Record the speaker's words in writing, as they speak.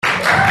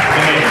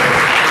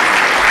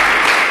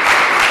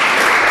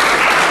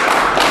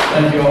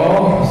Thank you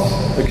all.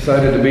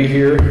 Excited to be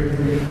here.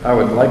 I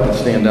would like to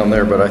stand down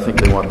there, but I think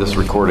they want this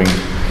recording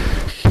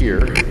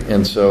here.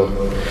 And so,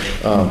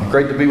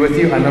 great to be with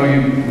you. I know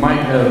you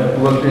might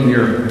have looked in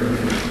your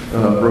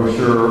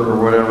brochure or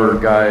whatever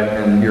guide,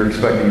 and you're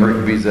expecting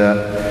Rick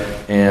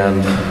Bezet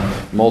and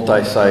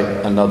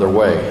Multi-Site Another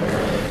Way.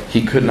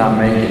 He could not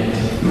make it,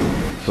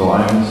 so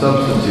I am the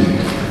substitute.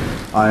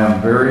 I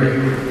am very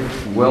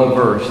well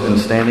versed in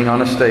standing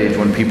on a stage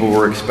when people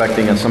were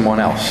expecting someone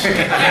else.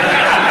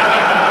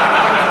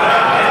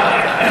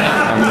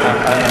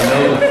 I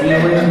know the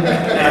feeling.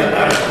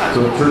 So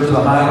at Church of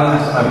the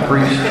Highlands, I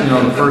preached,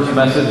 the first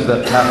message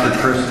that Pastor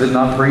Chris did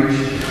not preach,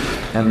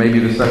 and maybe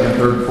the second,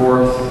 third,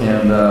 fourth,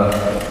 and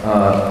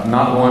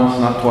not once,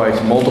 not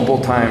twice, multiple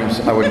times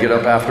I would get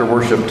up after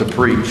worship to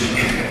preach,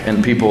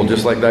 and people,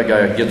 just like that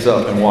guy, gets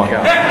up and walk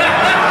out.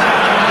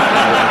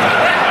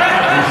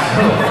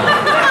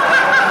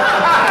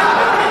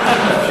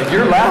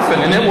 You're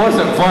laughing, and it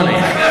wasn't funny.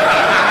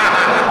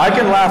 I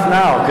can laugh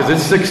now because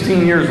it's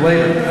 16 years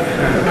later,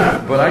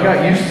 but I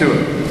got used to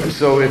it.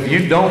 So if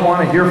you don't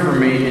want to hear from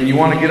me and you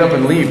want to get up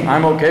and leave,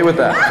 I'm okay with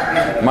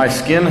that. My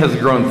skin has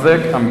grown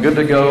thick. I'm good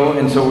to go.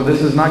 And so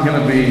this is not going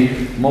to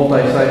be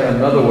Multi-Site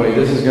Another Way.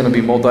 This is going to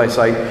be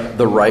Multi-Site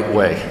the right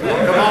way. All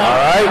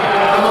right?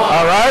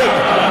 All right?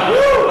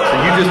 So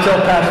you just tell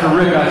Pastor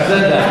Rick I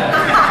said that.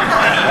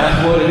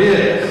 That's what it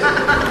is.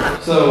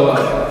 So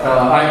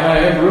I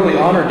am really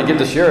honored to get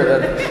to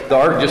share it. The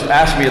Art just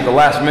asked me at the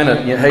last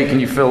minute, hey, can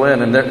you fill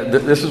in? And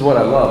this is what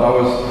I love. I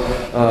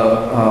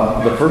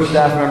was the first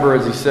staff member,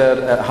 as he said,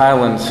 at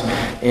Highlands.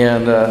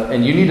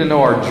 And you need to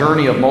know our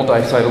journey of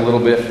Multi-Site a little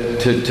bit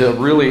to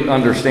really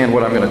understand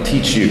what I'm going to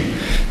teach you.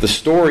 The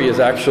story is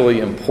actually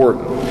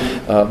important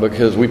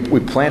because we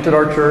planted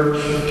our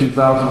church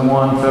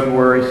 2001,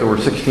 February, so we're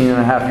 16 and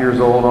a half years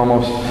old,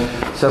 almost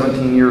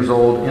 17 years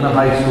old, in a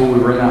high school. We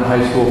were in that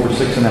high school for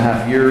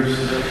 6.5 years.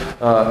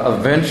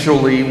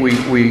 Eventually,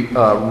 we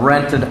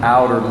rented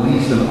out or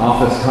leased an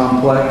office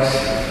complex.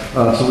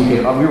 So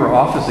we were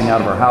officing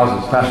out of our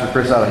houses. Pastor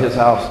Chris out of his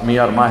house, me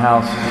out of my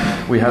house.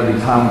 We had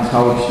these Highlands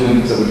College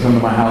students that would come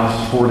to my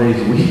house 4 days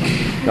a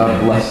week.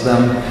 God bless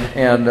them.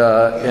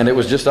 And it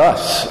was just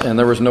us, and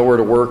there was nowhere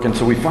to work. And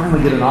so we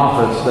finally get an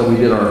office that we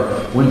did our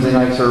Wednesday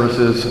night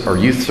services, our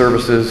youth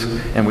services,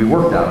 and we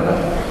worked out of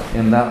it.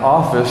 And that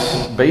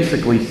office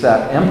basically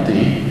sat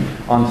empty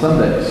on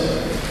Sundays.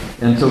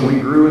 And so we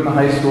grew in the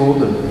high school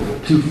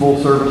to 2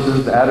 full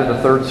services, added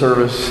a third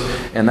service,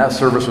 and that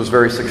service was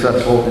very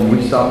successful, and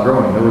we stopped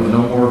growing. There was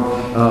no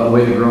more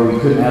way to grow. We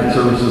couldn't add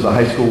services. The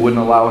high school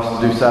wouldn't allow us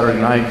to do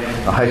Saturday night.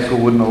 The high school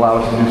wouldn't allow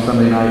us to do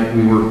Sunday night.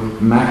 We were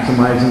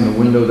maximizing the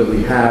window that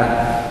we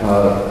had,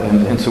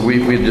 and so we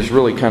just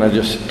really kind of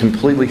just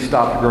completely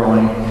stopped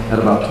growing at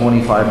about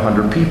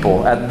 2,500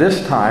 people. At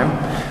this time,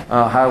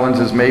 Highlands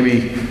is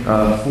maybe 3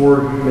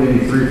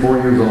 or 4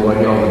 years old. I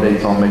get all the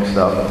dates all mixed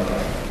up.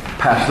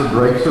 Pastor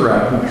Greg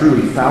Surratt, who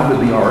truly founded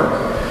the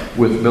Ark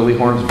with Billy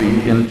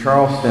Hornsby in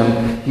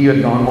Charleston, he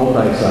had gone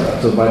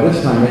multi-site. So by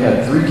this time they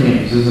had 3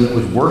 campuses and it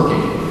was working.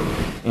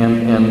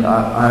 And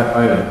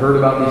I had heard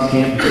about these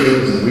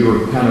campuses, and we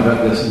were kind of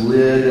at this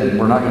lid, and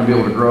we're not going to be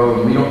able to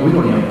grow. And we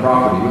don't even have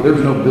property.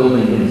 There's no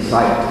building in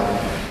sight.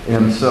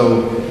 And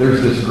so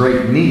there's this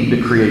great need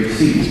to create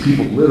seats.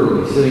 People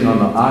literally sitting on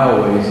the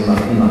aisleways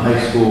in the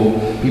high school.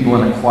 People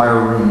in a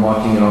choir room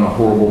watching it on a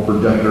horrible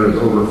projector as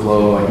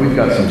overflow. Like, we've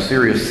got some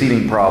serious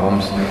seating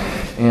problems.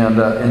 And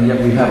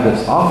yet we have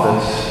this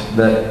office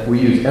that we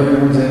use every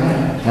Wednesday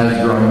night.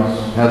 Has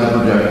drums, has a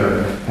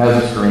projector,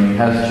 has a screen,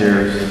 has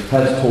chairs,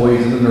 has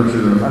toys in the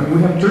nursery room. I mean,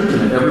 we have church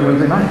in it every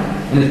Wednesday night.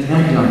 And it's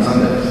empty on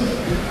Sundays.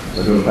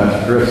 So I go to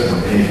Pastor Chris and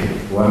I'm like, hey,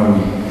 why don't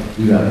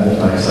we do that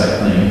multi-site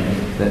thing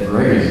that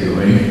Greg is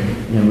doing,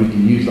 and we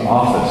can use the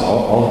office.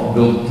 I'll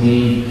build a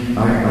team.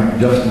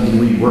 Justin can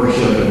lead worship,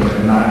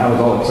 and I was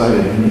all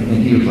excited.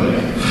 And he was like,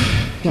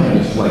 kind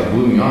of just like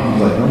blew me off.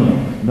 He's like,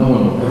 no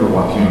one will ever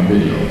watch you on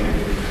video.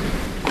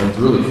 That's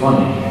really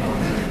funny,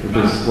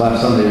 because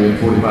last Sunday we had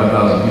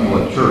 45,000 people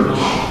at church,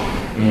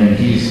 and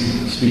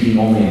he's speaking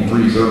only in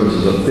 3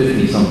 services of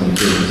 50-something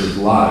services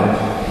live.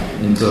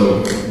 And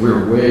so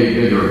we're way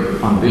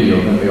bigger on video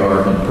than we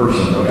are in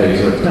person. Okay,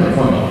 so it's kind of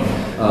funny.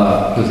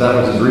 Because that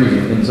was his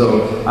reason. And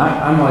so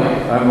I'm like,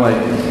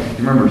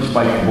 do you remember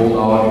Spike the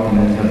Bulldog, and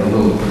then had the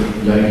little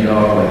Yankee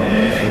dog,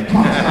 like,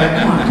 come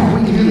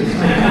on, we can do this.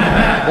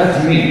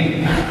 That's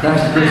me.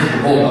 That's Chris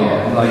the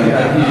Bulldog. Like,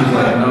 he's just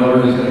like, no,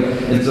 we're just going to.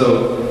 And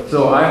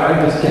so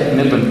I just kept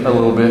nipping a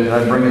little bit, and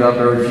I'd bring it up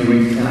every few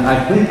weeks. And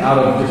I think out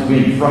of just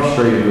being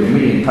frustrated with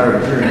me and tired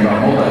of hearing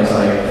about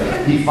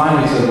multi-site, he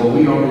finally said, well,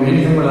 we don't do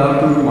anything without a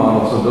proven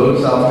model, so go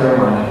to South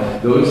Carolina,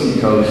 go to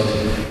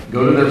Seacoast,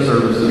 go to their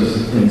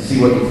services and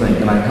see what you think.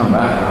 And I come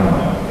back and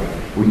I'm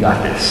like, we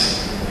got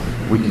this.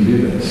 We can do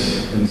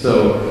this. And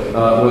so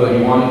whether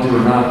you wanted to or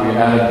not, we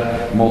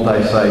added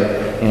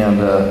multi-site And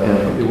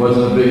it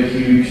wasn't a big,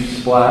 huge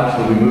splash,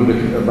 but we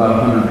moved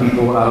about 100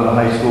 people out of the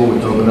high school,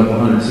 which opened up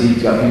 100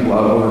 seats, got people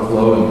out of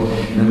overflow,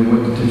 and then we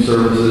went to 2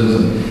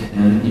 services,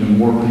 and even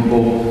more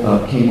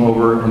people came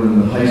over, and then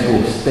the high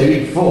school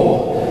stayed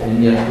full,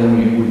 and yet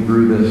then we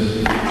grew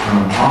this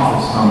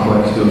office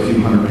complex to a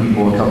few hundred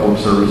people, a couple of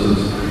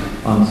services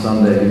on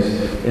Sundays.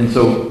 And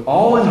so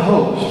all in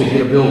hopes to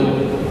get a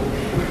building,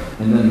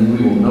 and then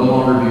we will no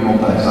longer be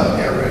multi-site.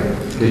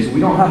 Okay, so we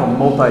don't have a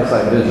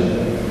multi-site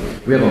vision.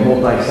 We have a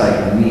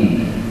multi-site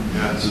need.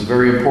 This is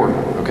very important,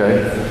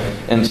 okay?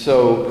 And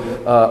so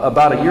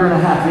about a year and a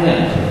half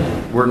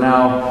in, we're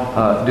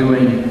now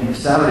doing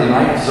Saturday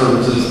night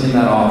services in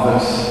that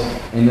office,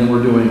 and then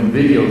we're doing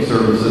video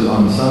services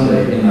on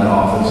Sunday in that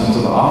office. And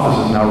so the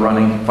office is now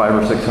running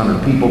 500 or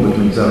 600 people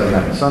between Saturday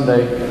night and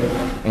Sunday,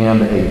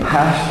 and a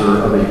pastor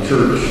of a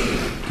church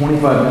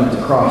 25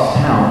 minutes across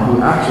town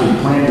who actually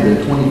planted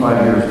it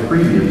 25 years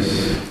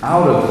previous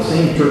out of the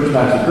same church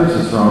Pastor Chris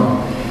is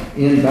from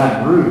in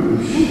Baton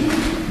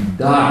Rouge,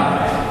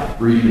 died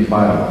reading his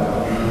Bible.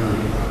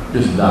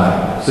 Just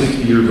died.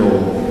 60 years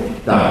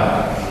old,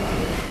 died.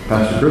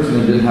 Pastor Chris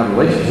and him didn't have a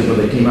relationship, but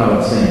they came out of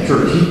the same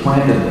church. He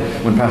planted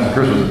when Pastor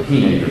Chris was a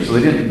teenager, so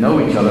they didn't know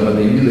each other, but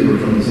they knew they were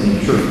from the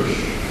same church.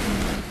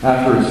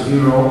 After his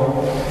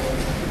funeral,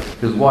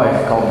 his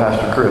wife called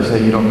Pastor Chris,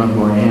 "Hey, you don't know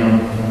who I am,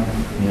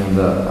 and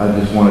I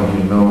just wanted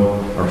you to know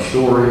our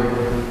story.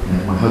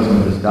 And my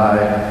husband has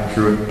died.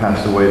 Truett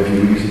passed away a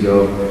few weeks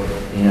ago,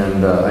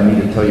 and I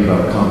need to tell you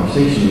about a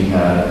conversation we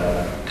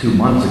had 2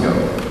 months ago.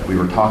 We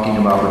were talking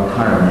about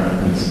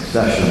retirement and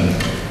succession,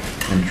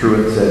 and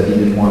Truett said he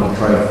didn't want to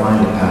try to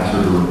find a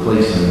pastor to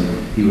replace him.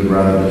 He would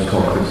rather just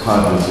call Chris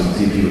Hodges and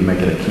see if he would make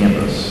it a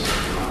campus."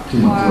 2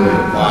 months later.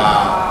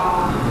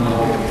 Wow.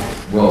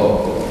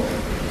 Well,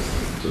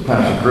 so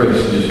Pastor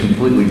Chris, just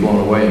completely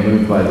blown away and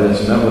moved by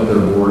this, met with their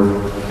board,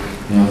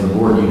 and the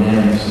board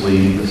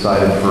unanimously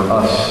decided for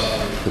us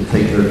to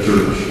take their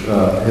church.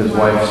 His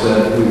wife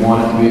said, "We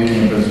want it to be a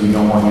campus. We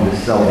don't want you to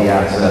sell the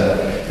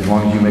asset. As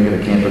long as you make it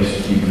a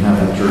campus, you can have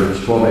the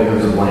church." 12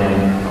 acres of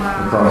land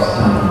across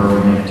the town of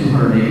Birmingham,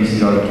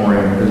 280-seat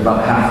auditorium. It's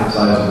about half the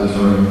size of this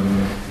room.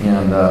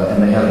 And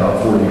they had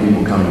about 40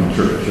 people coming to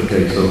church.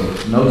 Okay, so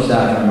no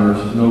staff members,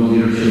 no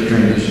leadership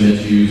transition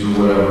issues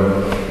or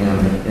whatever.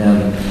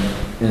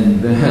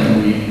 And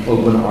then we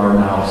open our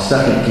now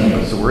second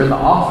campus. So we're in the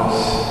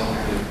office,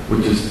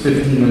 which is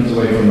 15 minutes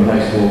away from the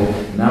high school.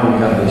 Now we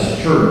have this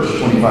church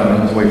 25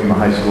 minutes away from the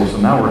high school. So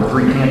now we're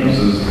 3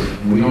 campuses,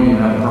 and we don't even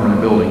have a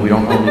permanent building. We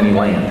don't own any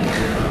land.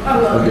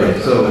 Okay,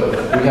 so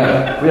we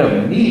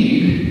have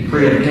need,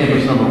 created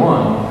campus number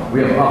 1. We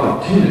have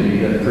opportunity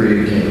that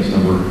created campus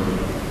number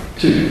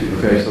 2.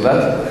 Okay, so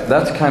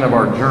that's kind of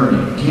our journey.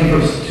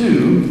 Campus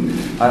 2,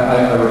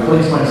 I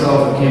replace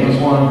myself at Campus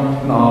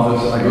 1 in the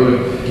office. I go to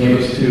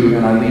Campus 2,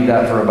 and I lead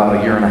that for about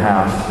a year and a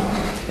half.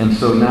 And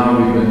so now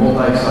we've been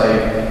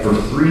multi-site for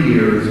 3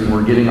 years, and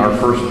we're getting our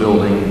first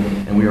building,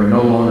 and we are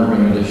no longer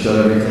going to just shut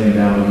everything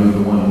down and move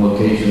to one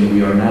location.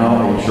 We are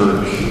now a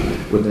church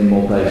with a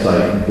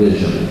multi-site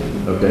vision.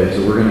 Okay,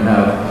 so we're going to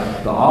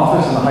have the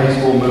office and the high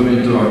school move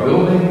into our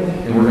building,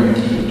 and we're going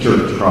to keep the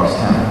church across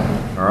town.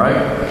 All right?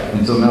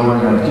 And so now we're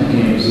going to have 2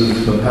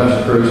 campuses. But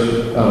Pastor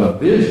Chris'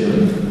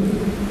 vision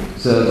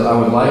says, I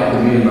would like to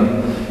be in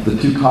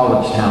the 2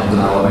 college towns in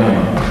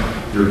Alabama.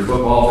 If you're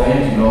football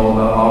fans, you know all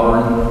about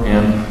Auburn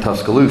and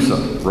Tuscaloosa.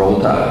 Roll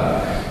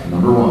Tide.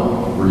 Number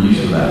 1. We're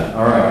used to that.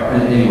 All right.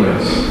 And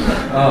anyways.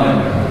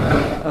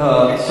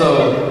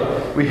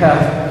 So we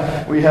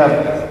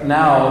have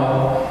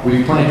now,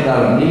 we've planted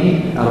out of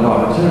need, out of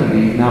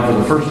opportunity. Now for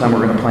the first time,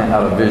 we're going to plant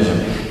out of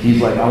vision.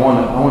 He's like, I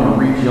want to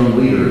reach young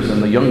leaders,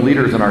 and the young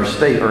leaders in our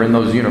state are in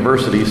those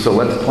universities, so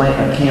let's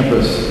plant a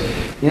campus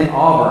in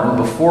Auburn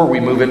before we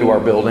move into our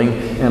building,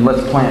 and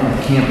let's plant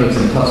a campus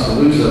in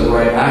Tuscaloosa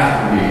right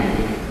after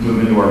we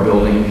move into our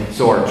building,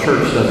 so our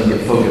church doesn't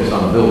get focused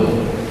on a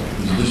building.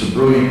 It's just a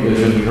brilliant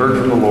vision. We heard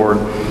from the Lord,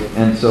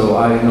 and so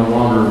I no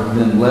longer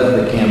then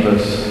led the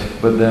campus,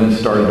 but then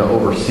started to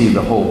oversee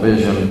the whole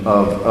vision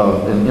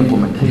of an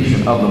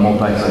implementation of the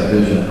multi-site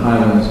vision at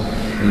Highlands.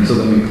 And so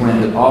then we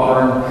planted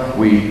Auburn,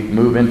 we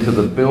move into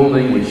the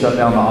building, we shut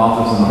down the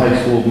office in the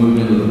high school, moved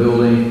into the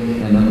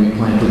building, and then we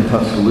planted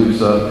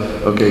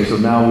Tuscaloosa. Okay, so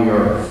now we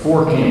are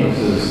 4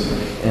 campuses,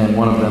 and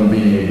one of them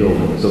being a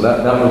building. So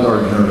that was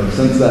our journey.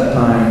 Since that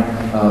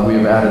time, we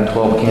have added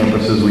 12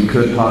 campuses. We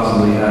could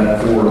possibly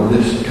add 4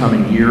 this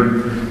coming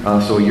year.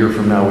 So a year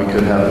from now, we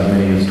could have as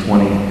many as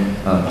 20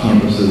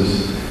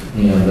 campuses.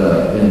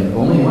 And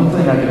only one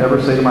thing I could ever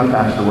say to my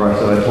pastor where I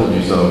said, I told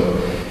you so,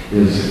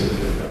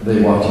 is they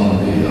watch on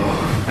the video.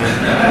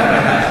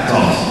 It's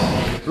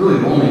awesome. It's really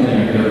the only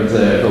thing I could ever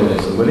say, I told you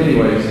so. But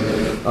anyways,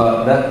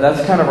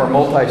 that's kind of our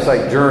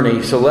multi-site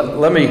journey. So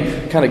let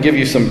me kind of give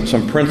you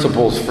some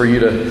principles for you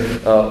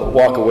to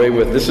walk away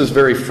with. This is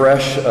very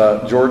fresh.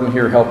 Jordan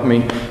here helped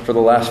me for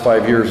the last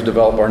 5 years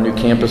develop our new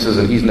campuses,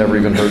 and he's never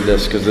even heard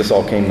this because this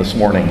all came this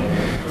morning,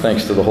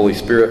 thanks to the Holy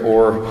Spirit,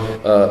 or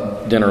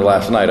dinner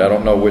last night. I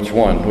don't know which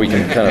one. We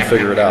can kind of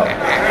figure it out.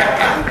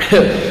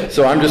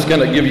 So I'm just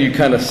going to give you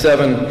kind of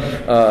seven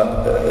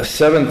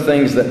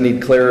things that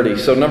need clarity.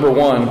 So number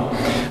one,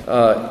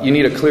 you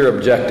need a clear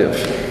objective.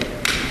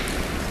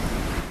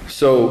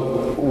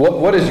 So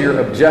what is your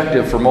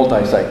objective for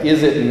multi-site?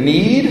 Is it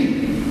need?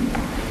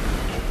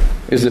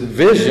 Is it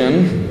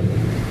vision?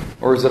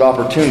 Or is it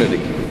opportunity?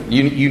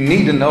 You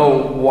need to know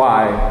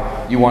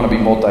why you want to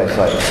be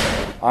multi-site.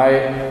 I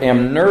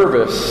am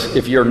nervous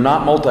if you're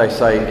not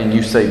multi-site and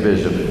you say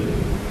vision.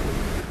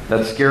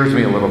 That scares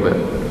me a little bit.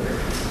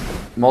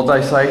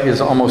 Multi-site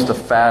is almost a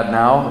fad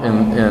now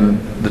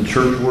in the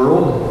church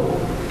world.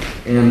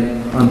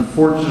 And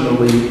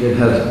unfortunately, it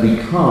has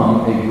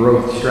become a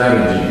growth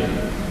strategy,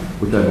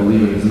 which I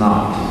believe it is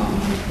not.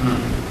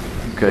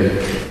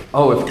 Okay.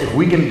 Oh, if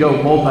we can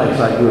go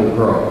multi-site, we'll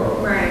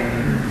grow. Right.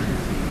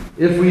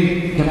 If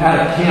we can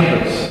add a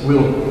campus,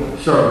 we'll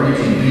start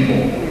reaching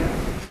people.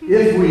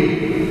 If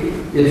we.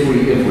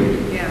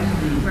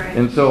 Yeah, right.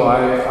 And so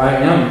I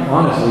am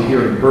honestly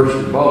here to burst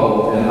your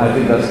bubble, and I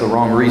think that's the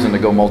wrong reason to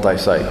go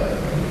multi-site.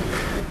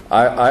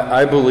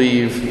 I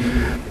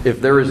believe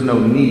if there is no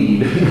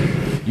need,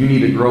 you need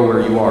to grow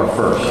where you are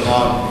first.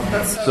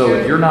 That's So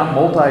good. if you're not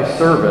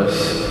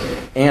multi-service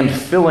and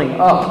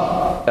filling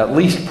up at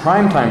least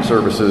primetime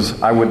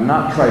services, I would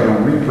not try to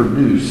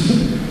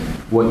reproduce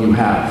what you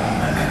have.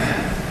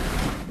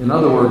 In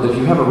other words, if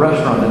you have a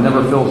restaurant that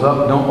never fills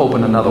up, don't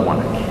open another one.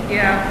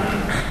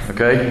 Yeah.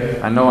 Okay?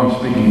 I know I'm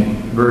speaking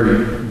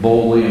very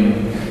boldly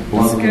and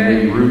bluntly and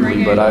maybe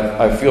rudely, but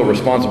I feel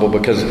responsible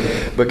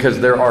because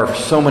there are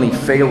so many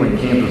failing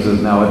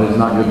campuses now. It is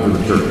not good for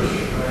the church.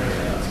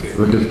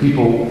 Because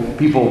people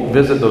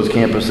visit those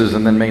campuses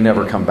and then may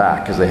never come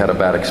back because they had a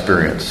bad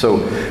experience. So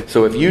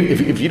if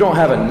you don't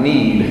have a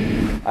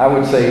need, I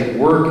would say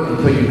work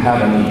until you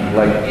have a need.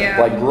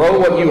 Like grow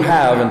what you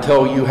have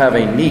until you have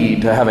a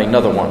need to have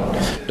another one.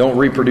 Don't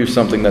reproduce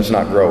something that's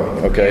not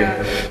growing. Okay.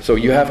 Yeah. So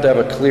you have to have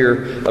a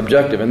clear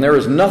objective, and there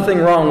is nothing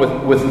wrong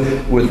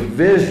with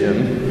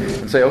vision.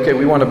 And say, okay,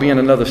 we want to be in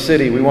another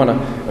city. We want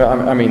to.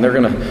 I mean, they're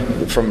going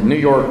to from New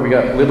York. We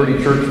got Liberty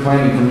Church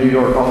planning from New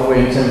York all the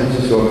way in San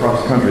Francisco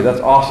across the country.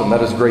 That's awesome.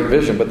 That is great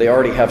vision. But they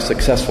already have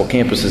successful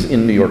campuses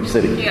in New York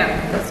City. Yeah.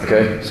 That's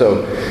Okay.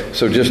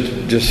 So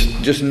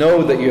just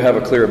know that you have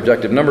a clear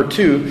objective. Number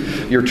two,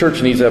 your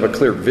church needs to have a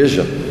clear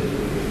vision.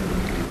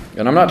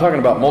 And I'm not talking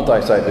about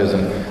multi-site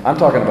vision. I'm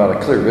talking about a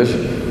clear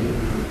vision.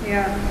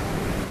 Yeah.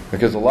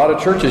 Because a lot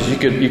of churches,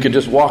 you could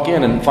just walk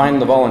in and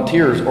find the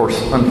volunteers, or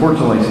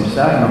unfortunately some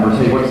staff members,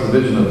 hey, what's the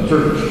vision of the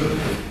church?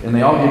 And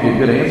they all give you a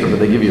good answer, but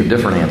they give you a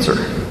different answer.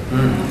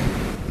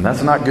 And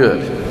that's not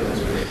good.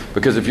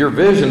 Because if your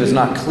vision is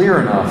not clear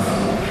enough,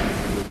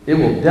 it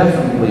will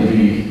definitely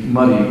be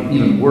muddy,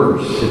 even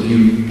worse, if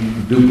you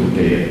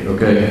duplicate it,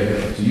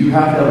 okay? So you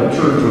have to have a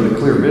church with a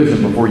clear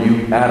vision before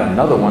you add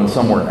another one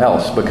somewhere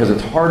else, because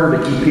it's harder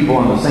to keep people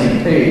on the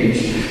same page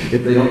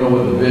if they don't know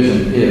what the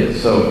vision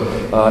is. So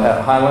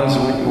at Highlands,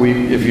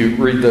 if you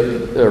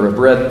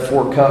read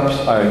Four Cups,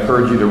 I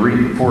encourage you to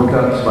read Four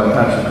Cups by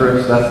Pastor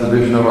Chris. That's the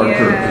vision of our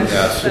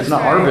church. It's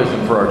not our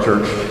vision for our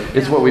church.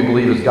 It's what we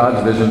believe is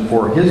God's vision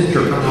for His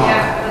church.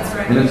 Yeah, that's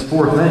right. And it's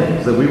four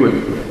things: that we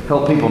would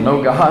help people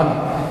know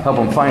God, help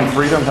them find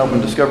freedom, help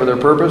them discover their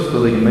purpose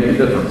so they can make a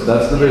difference.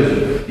 That's the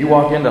vision. You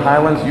walk into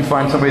Highlands, you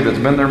find somebody that's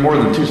been there more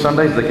than 2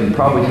 Sundays, they can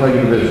probably tell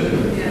you the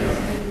vision.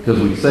 Because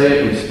we say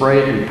it, we spray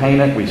it, we paint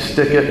it, we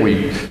stick it,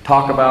 we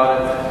talk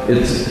about it.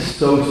 It's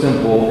so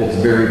simple, it's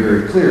very,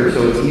 very clear,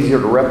 so it's easier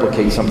to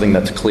replicate something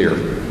that's clear.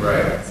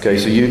 Right. Okay,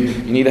 so you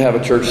need to have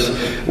a church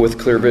with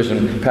clear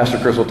vision. Pastor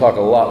Chris will talk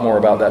a lot more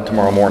about that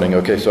tomorrow morning,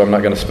 okay, so I'm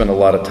not going to spend a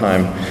lot of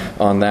time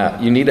on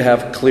that. You need to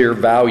have clear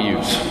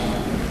values.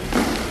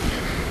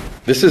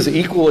 This is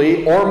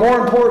equally or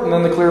more important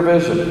than the clear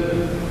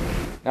vision.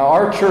 Now,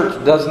 our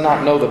church does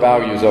not know the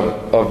values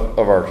of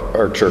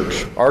our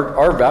church.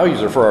 Our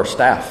values are for our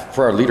staff,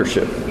 for our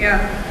leadership. Yeah.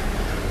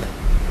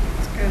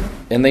 That's good.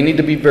 And they need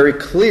to be very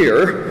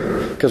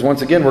clear, because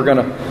once again, we're going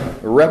to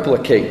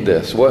replicate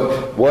this.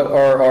 What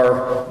are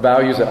our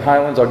values at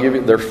Highlands? I'll give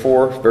you, they're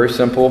 4, very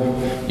simple.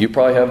 You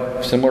probably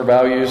have similar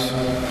values.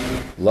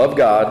 Love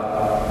God,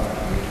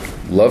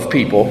 love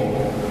people,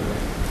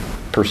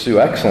 pursue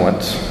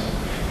excellence,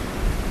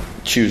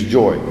 choose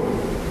joy.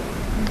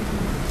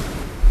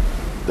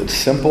 It's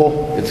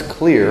simple, it's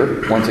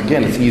clear. Once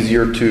again, it's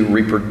easier to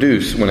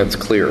reproduce when it's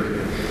clear,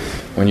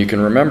 when you can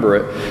remember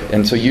it.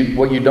 And so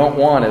what you don't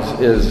want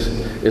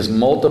is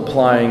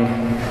multiplying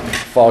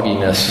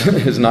fogginess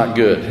is not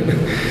good.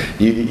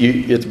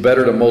 It's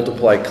better to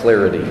multiply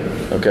clarity,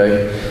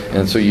 okay?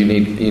 And so you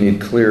need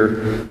clear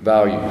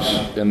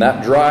values. And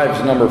that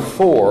drives number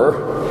 4,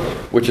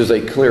 which is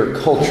a clear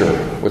culture,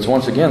 which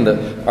once again,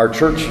 that our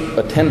church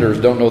attenders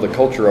don't know the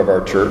culture of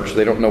our church.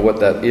 They don't know what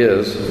that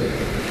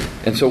is.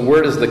 And so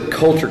where does the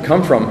culture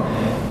come from?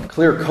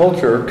 Clear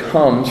culture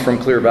comes from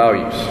clear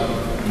values.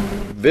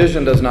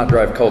 Vision does not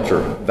drive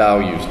culture.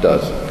 Values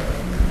does.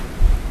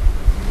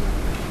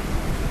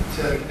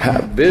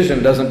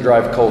 Vision doesn't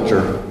drive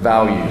culture.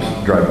 Values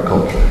drive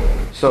culture.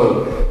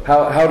 So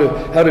how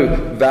do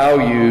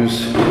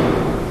values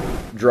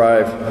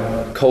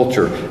drive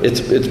culture.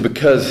 It's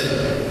because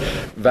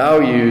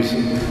values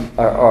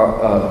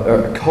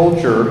are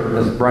culture,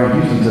 as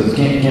Brian Houston says,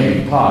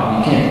 can't be taught.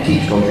 You can't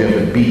teach culture, you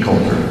have to be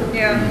culture.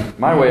 Yeah.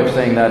 My way of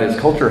saying that is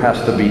culture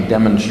has to be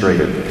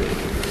demonstrated.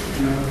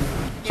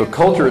 So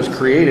culture is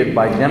created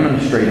by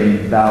demonstrating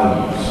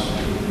values.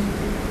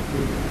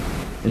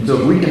 And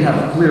so if we can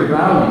have clear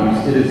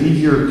values, it is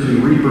easier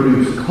to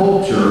reproduce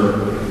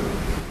culture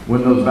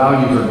when those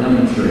values are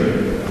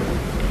demonstrated.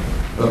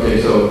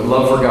 Okay, so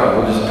love for God.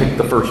 We'll just pick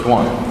the first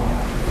one.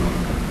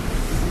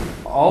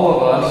 All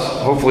of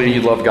us, hopefully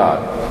you love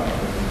God.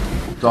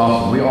 It's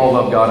awesome. We all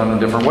love God in a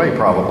different way,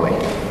 probably.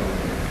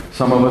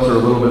 Some of us are a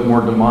little bit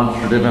more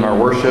demonstrative in our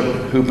worship,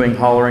 hooping,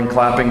 hollering,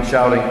 clapping,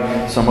 shouting.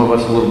 Some of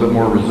us a little bit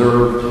more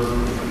reserved,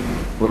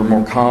 a little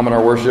more calm in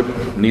our worship.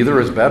 Neither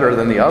is better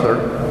than the other.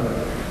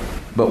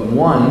 But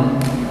one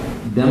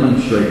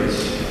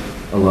demonstrates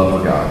a love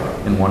for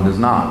God, and one does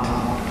not.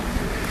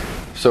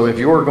 So if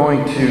you're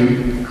going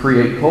to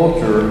create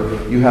culture,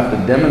 you have to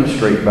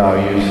demonstrate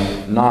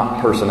values, not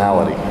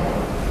personality.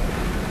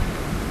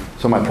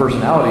 So my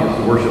personality is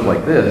to worship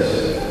like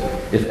this.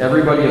 If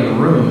everybody in the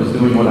room is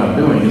doing what I'm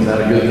doing, is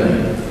that a good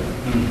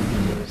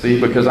thing? See,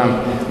 because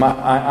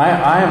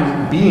I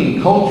am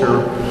being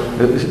culture,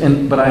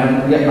 but I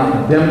am yet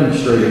not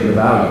demonstrating the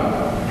value.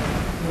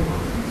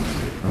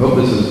 I hope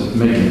this is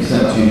making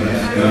sense. You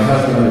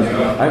have to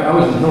understand. I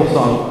was in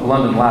Hillsong,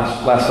 London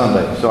last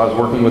Sunday, so I was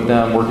working with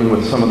them, working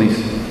with some of these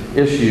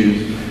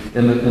issues.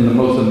 And the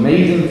most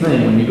amazing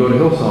thing when you go to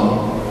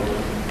Hillsong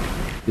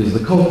is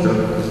the culture.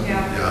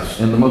 Yeah. Yes.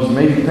 And the most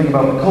amazing thing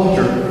about the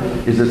culture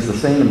is it's the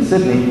same in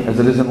Sydney as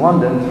it is in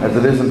London, as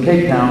it is in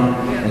Cape Town,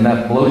 and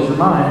that blows your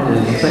mind.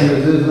 It's the same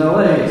as it is in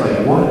LA. It's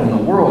like, what in the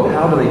world?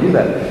 How do they do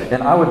that?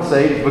 And I would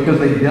say it's because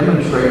they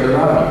demonstrate their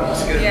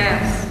values.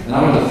 Yes. And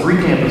I went to 3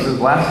 campuses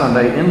last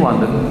Sunday in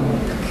London,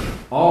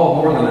 all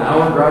more than an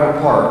hour drive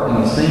apart in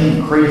the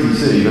same crazy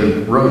city.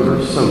 The roads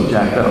are so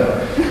jacked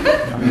up.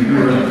 I mean, we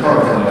were in the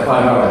car for like 5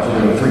 hours to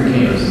go to 3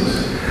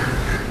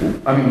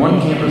 campuses. I mean,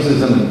 one campus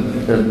is in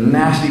a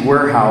nasty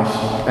warehouse,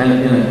 and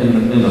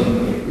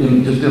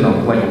just in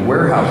a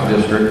warehouse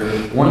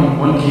district.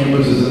 One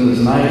campus is in this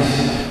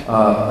nice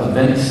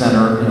event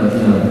center in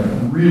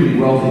a really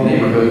wealthy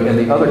neighborhood, and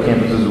the other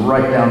campus is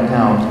right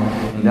downtown.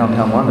 In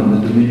downtown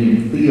London, the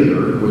Dominion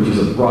Theater, which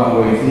is a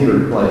Broadway theater,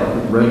 like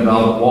red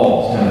velvet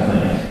walls kind of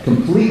thing.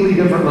 Completely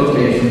different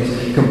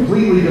locations,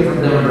 completely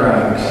different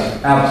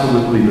demographics,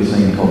 absolutely the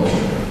same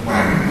culture.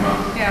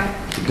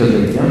 Yeah. Because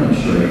they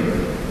demonstrate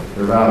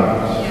their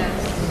values. Yes.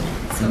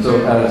 And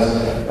so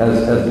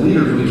as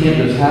leaders, we can't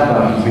just have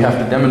values, we have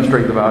to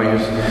demonstrate the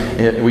values.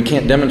 We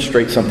can't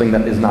demonstrate something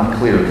that is not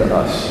clear to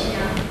us.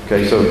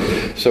 Okay,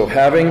 so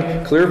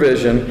having clear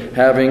vision,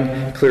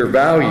 having clear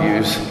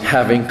values,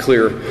 having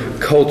clear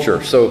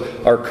culture. So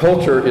our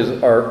culture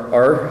is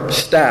our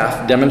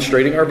staff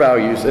demonstrating our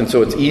values, and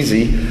so it's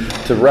easy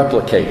to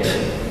replicate.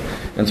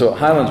 And so at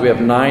Highlands we have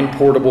 9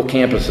 portable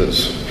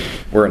campuses.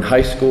 We're in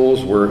high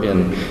schools, we're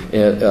in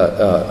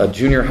a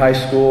junior high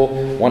school.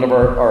 One of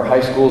our high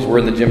schools, we're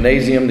in the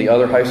gymnasium. The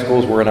other high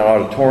schools, we're in an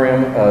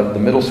auditorium. The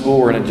middle school,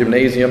 we're in a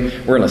gymnasium.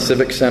 We're in a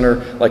civic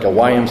center, like a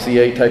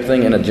YMCA type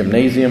thing, in a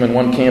gymnasium in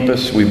one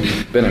campus.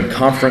 We've been in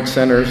conference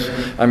centers.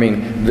 I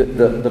mean,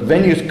 the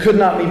venues could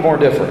not be more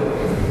different.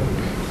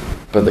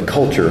 But the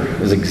culture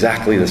is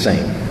exactly the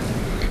same.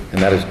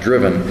 And that is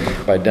driven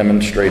by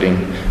demonstrating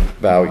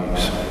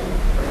values.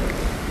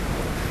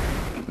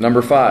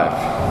 Number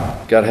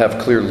 5, got to have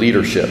clear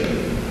leadership.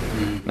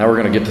 Now we're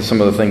going to get to some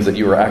of the things that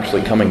you were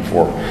actually coming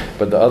for.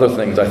 But the other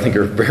things I think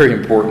are very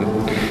important.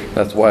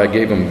 That's why I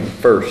gave them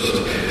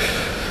first.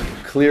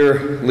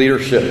 Clear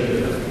leadership.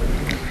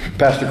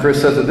 Pastor Chris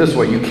says it this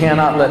way: you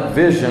cannot let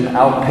vision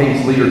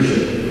outpace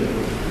leadership.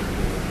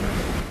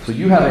 So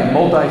you have a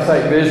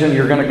multi-site vision,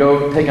 you're going to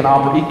go take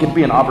it could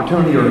be an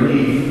opportunity or a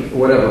need, or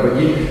whatever, but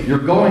you're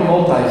going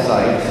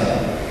multi-site.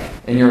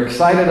 And you're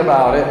excited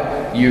about it.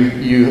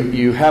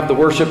 You have the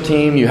worship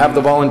team, you have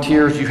the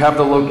volunteers, you have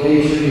the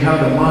location, you have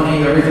the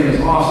money, everything is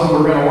awesome,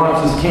 we're going to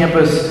launch this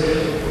campus.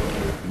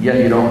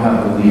 Yet you don't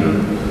have the leader.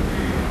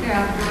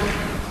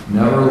 Yeah.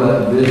 Never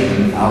let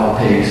vision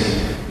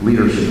outpace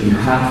leadership. You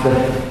have to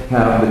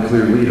have the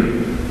clear leader.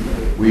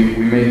 We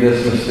made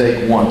this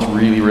mistake once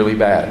really, really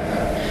bad.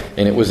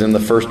 And it was in the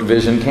First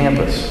Vision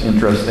campus,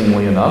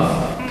 interestingly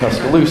enough,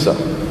 Tuscaloosa.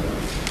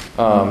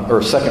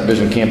 Or Second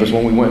Vision campus,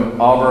 when we went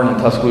Auburn and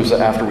Tuscaloosa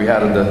after we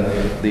added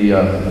the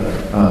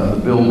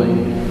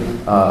building.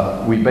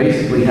 We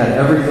basically had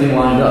everything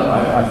lined up.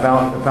 I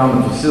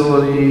found the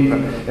facility,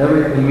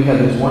 everything. We had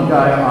this one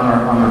guy on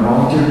our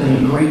volunteer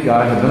team, great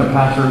guy, had been a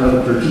pastor in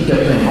another church. He kept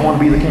saying, "I want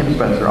to be the campus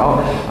pastor.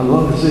 I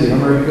love the city.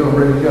 I'm ready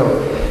to go.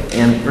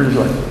 And we're just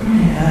like,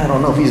 I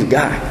don't know if he's a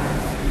guy.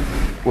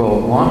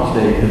 Well, launch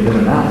date had been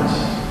announced.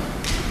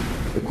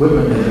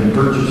 Equipment had been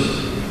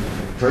purchased.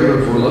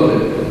 Trailers were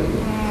loaded.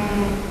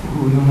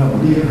 We don't have a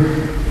leader.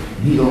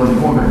 He's over in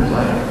the corner. It's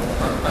like,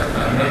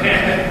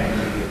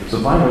 so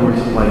finally we're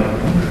just like,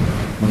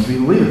 must be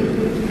the leader.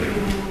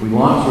 We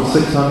launched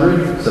with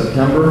 600,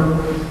 September.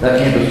 That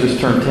campus just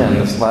turned 10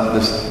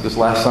 this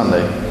last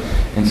Sunday.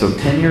 And so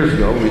 10 years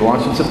ago, we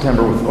launched in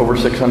September with over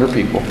 600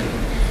 people.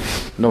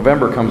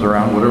 November comes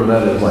around, whatever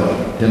that is,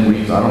 like 10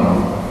 weeks, I don't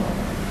know.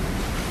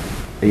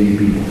 80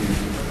 people.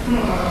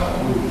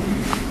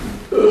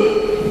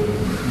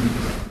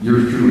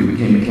 Yours truly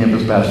became the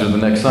campus pastor the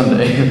next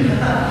Sunday.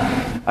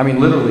 I mean,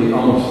 literally,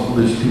 almost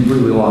just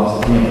completely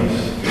lost the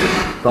campus.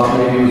 Thought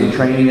maybe it was a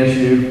training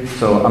issue.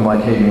 So I'm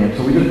like, hey, man,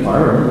 so we didn't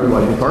fire him. We're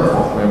like, it's our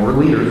fault, man. We're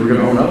leaders. We're going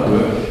to own up to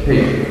it.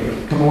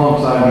 Hey, come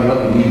alongside me.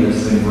 Let me lead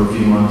this thing for a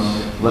few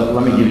months.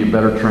 Let me give you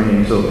better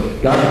training. So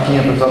got the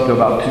campus up to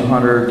about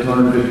 200,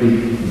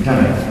 250, and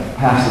kind of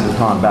passed the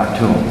baton back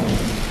to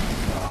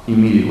him.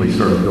 Immediately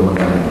started going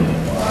down again.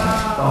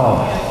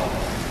 Oh,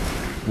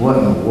 what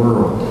in the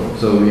world?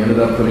 So we ended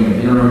up putting an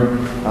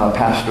interim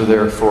pastor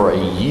there for a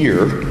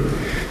year.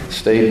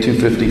 Stayed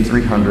 250,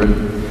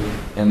 300.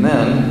 And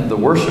then the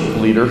worship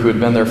leader who had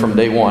been there from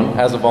day one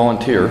as a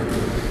volunteer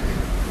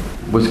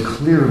was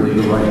clearly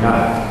the right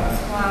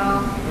guy.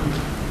 Wow.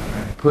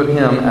 Put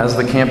him as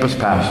the campus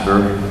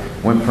pastor,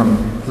 went from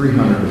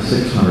 300 to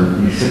 600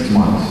 in 6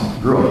 months.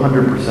 Grew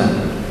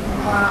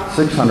 100%. Wow.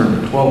 600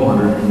 to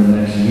 1,200 in the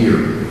next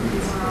year.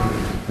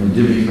 And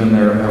Jimmy's been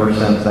there ever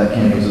since. That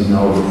campus is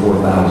now over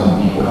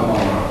 4,000 people.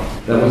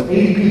 That was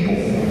 80 people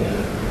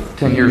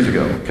 10 years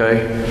ago,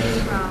 okay?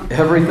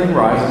 Everything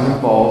rises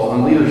and falls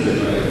on leadership.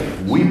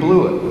 We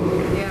blew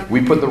it. Yeah.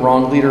 We put the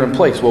wrong leader in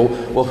place. Well,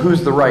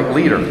 who's the right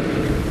leader?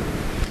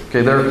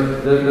 Okay,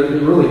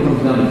 it really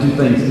comes down to two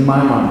things in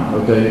my mind,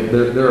 okay?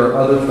 There are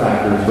other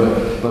factors,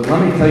 but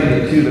let me tell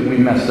you the two that we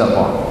messed up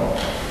on.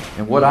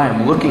 And what I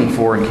am looking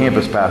for in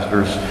campus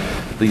pastors,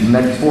 these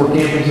next 4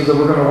 campuses that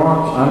we're going to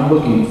launch, I'm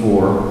looking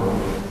for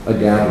a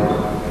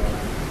gatherer.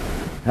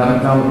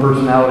 Haven't found the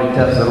personality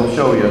test that'll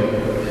show you.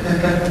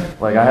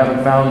 Like I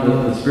haven't found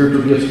the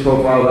spiritual gifts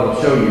profile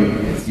that'll show you.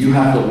 You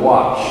have to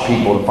watch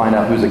people to find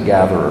out who's a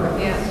gatherer.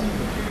 Yeah.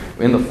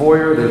 In the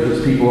foyer, there's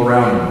just people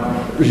around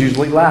them. There's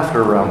usually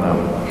laughter around them.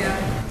 Yeah.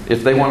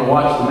 If they want to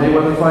watch the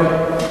Mayweather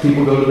fight,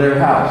 people go to their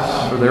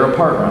house or their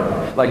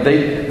apartment. Like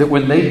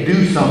when they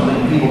do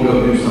something, people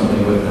go do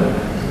something with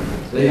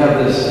them. They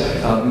have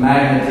this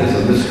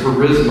magnetism, this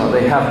charisma.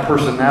 They have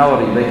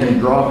personality. They can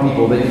draw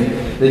people. They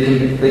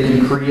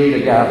can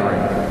create a gathering.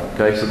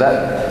 Okay, so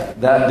that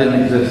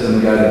didn't exist in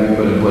the guy that we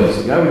put in place.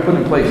 The guy we put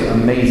in place,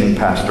 amazing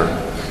pastor.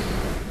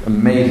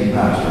 Amazing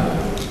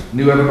pastor.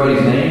 Knew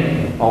everybody's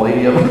name, all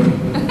 80 of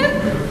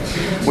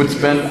them. Would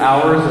spend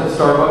hours at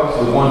Starbucks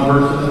with one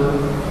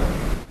person.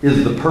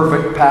 Is the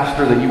perfect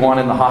pastor that you want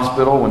in the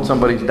hospital when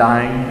somebody's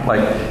dying.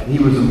 Like, he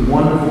was a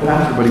wonderful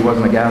pastor, but he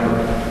wasn't a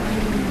gatherer.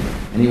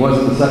 And he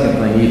wasn't the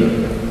second thing either.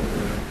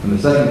 And the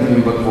second thing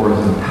we look for is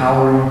an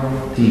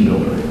empowering team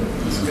builder.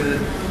 That's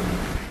good.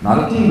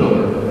 Not a team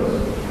builder.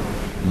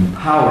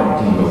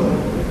 Empowering team builder.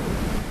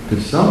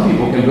 Because some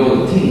people can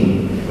build a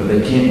team, but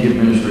they can't give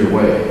ministry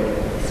away.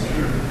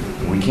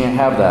 We can't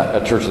have that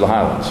at Church of the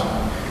Highlands.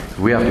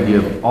 So we have to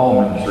give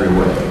all ministry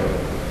away.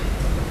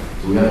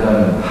 So we have to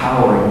have an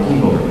empowering team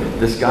builder.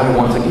 This guy,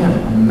 once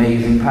again,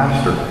 amazing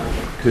pastor.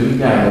 Couldn't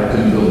gather,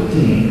 couldn't build a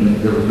team, and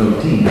there was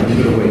no team to give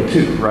it away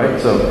to, right?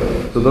 So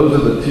those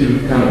are the two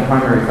kind of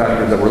primary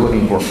factors that we're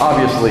looking for.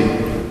 Obviously,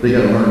 they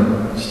got to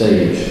learn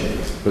stage.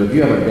 But if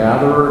you have a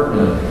gatherer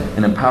and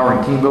an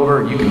empowering team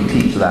builder, you can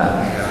teach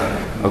that.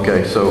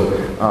 Okay, so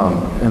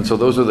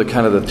those are the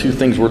kind of the two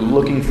things we're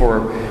looking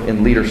for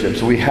in leadership.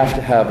 So we have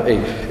to have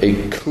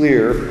a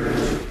clear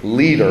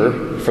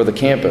leader for the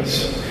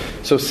campus.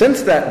 So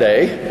since that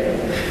day,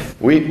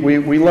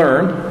 we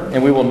learned,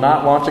 and we will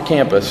not launch a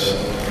campus,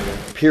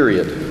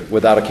 period,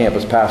 without a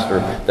campus pastor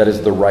that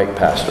is the right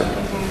pastor.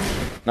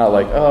 Not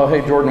like, oh,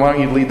 hey, Jordan, why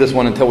don't you lead this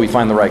one until we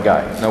find the right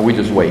guy? No, we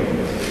just wait.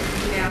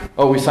 Yeah.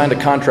 Oh, we signed a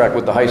contract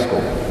with the high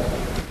school.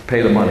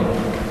 Pay the money.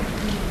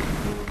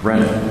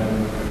 Rent it.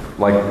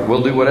 Like,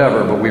 we'll do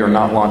whatever, but we are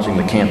not launching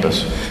the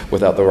campus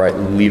without the right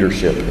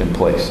leadership in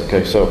place.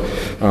 Okay, so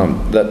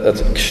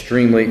that's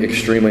extremely,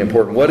 extremely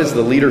important. What is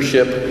the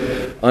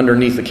leadership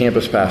underneath the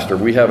campus pastor?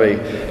 We have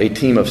a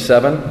team of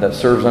 7 that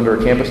serves under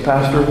a campus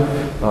pastor.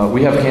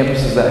 We have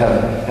campuses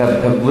that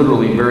have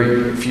literally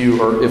very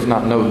few, or if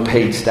not no,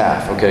 paid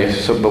staff. Okay,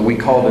 but we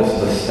call this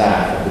the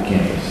staff of the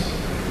campus.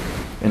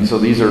 And so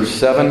these are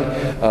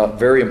 7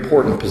 very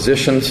important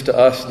positions to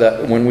us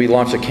that when we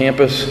launch a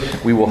campus,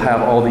 we will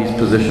have all these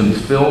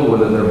positions filled,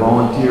 whether they're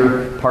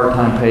volunteer,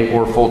 part-time pay,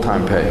 or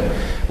full-time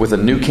pay. With a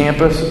new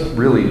campus,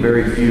 really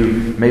very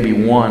few, maybe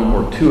 1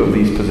 or 2 of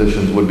these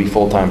positions would be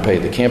full-time pay.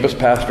 The campus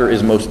pastor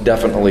is most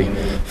definitely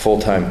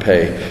full-time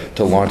pay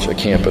to launch a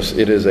campus.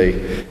 It is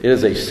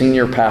a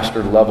senior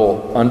pastor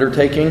level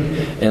undertaking,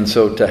 and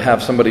so to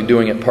have somebody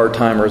doing it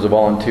part-time or as a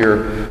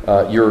volunteer,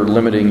 you're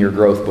limiting your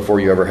growth before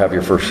you ever have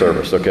your first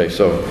service. Okay,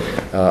 so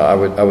I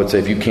would say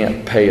if you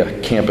can't pay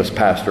a campus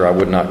pastor, I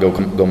would not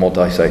go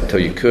multi-site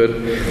until you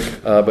could.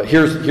 But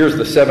here's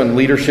the 7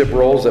 leadership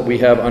roles that we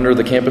have under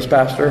the campus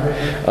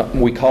pastor.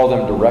 We call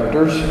them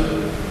directors.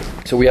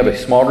 So we have a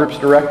small groups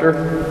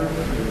director,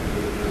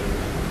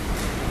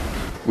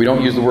 We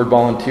don't use the word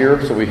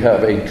volunteer, so we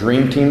have a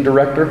dream team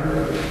director.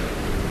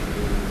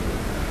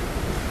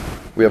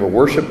 We have a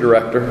worship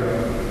director.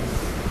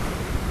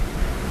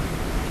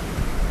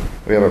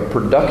 We have a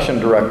production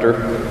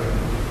director.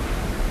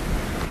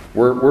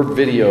 We're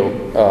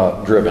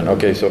video driven.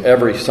 Okay, so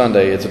every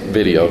Sunday it's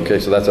video. Okay,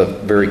 so that's a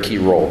very key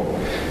role.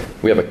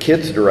 We have a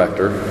kids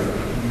director,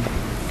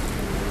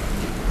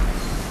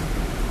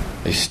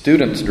 a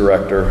students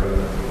director,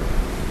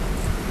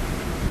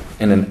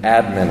 and an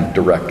admin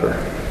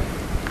director.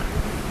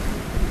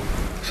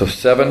 So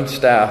 7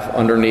 staff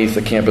underneath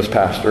the campus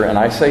pastor. And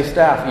I say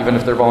staff even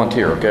if they're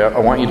volunteer. Okay, I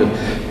want you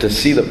to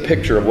see the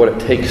picture of what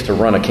it takes to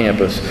run a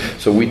campus.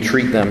 So we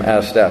treat them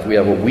as staff. We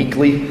have a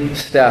weekly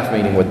staff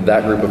meeting with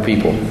that group of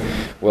people.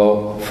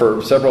 Well,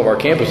 for several of our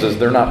campuses,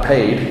 they're not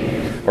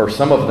paid, or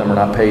some of them are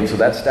not paid. So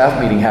that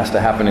staff meeting has to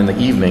happen in the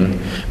evening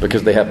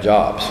because they have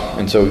jobs.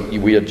 And so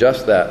we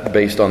adjust that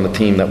based on the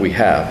team that we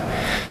have.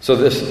 So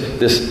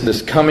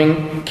this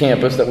coming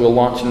campus that we'll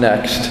launch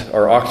next,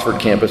 our Oxford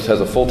campus,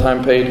 has a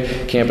full-time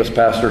paid campus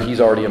pastor. He's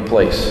already in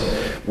place.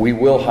 We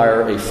will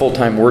hire a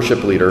full-time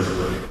worship leader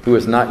who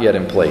is not yet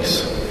in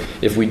place.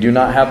 If we do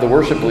not have the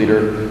worship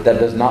leader, that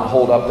does not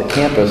hold up the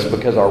campus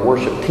because our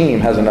worship team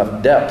has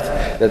enough depth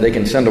that they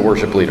can send a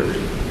worship leader.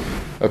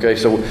 Okay,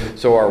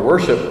 so our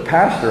worship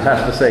pastor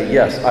has to say,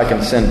 yes, I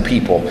can send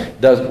people.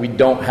 We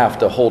don't have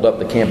to hold up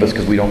the campus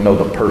because we don't know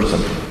the person,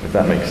 if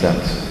that makes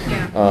sense.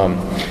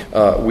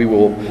 Yeah. We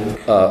will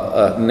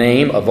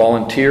name a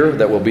volunteer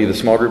that will be the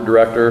small group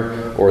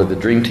director or the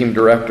dream team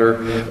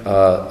director.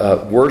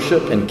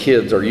 Worship and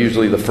kids are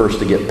usually the first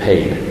to get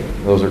paid.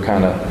 Those are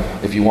kind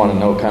of, if you want to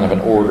know, kind of an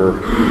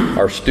order.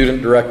 Our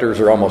student directors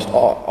are almost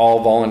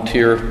all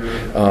volunteer.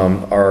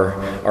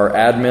 Our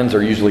admins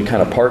are usually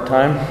kind of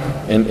part-time.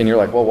 And you're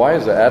like, well, why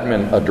is the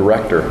admin a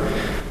director?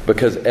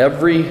 Because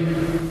every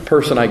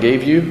person I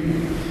gave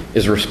you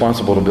is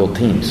responsible to build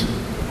teams.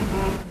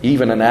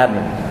 Even an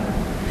admin.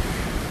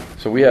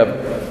 So we have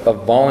a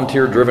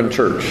volunteer-driven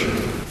church.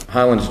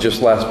 Highlands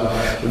this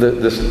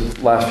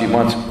last few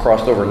months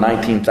crossed over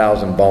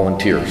 19,000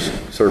 volunteers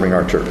serving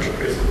our church.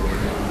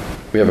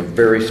 We have a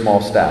very small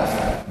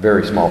staff.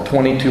 Very small.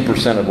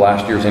 22% of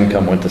last year's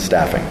income went to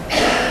staffing.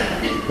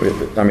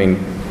 I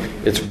mean,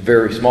 it's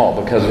very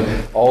small because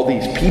all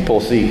these people,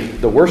 see,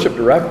 the worship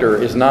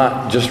director is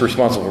not just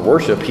responsible for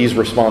worship. He's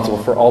responsible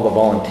for all the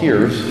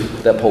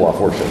volunteers that pull off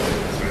worship.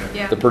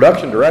 Yeah. The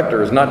production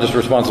director is not just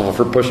responsible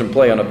for push and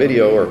play on a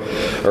video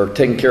or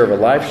taking care of a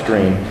live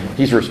stream.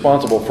 He's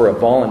responsible for a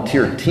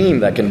volunteer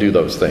team that can do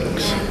those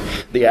things.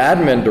 The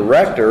admin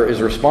director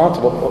is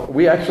responsible.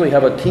 We actually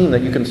have a team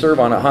that you can serve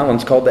on at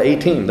Highlands called the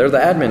A-Team. They're the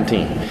admin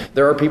team.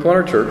 There are people in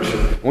our church.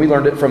 We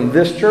learned it from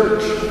this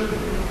church.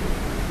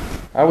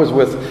 I was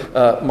with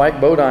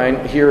Mike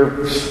Bodine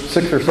here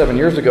 6 or 7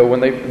 years ago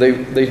when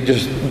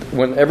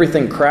when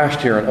everything crashed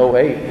here in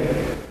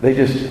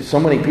 2008. So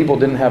many people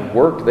didn't have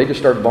work. They just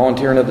started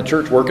volunteering at the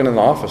church, working in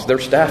the office. Their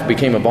staff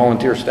became a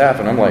volunteer staff,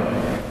 and I'm like,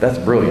 that's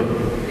brilliant.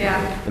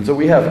 Yeah. And so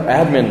we have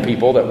admin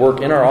people that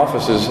work in our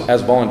offices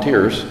as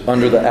volunteers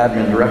under the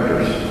admin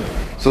directors.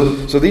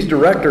 So these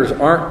directors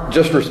aren't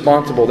just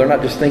responsible. They're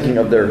not just thinking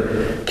of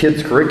their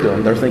kids'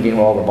 curriculum. They're thinking of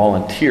all the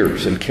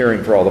volunteers and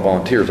caring for all the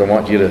volunteers. I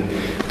want you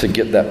to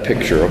get that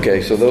picture,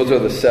 okay? So those are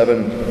the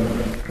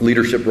 7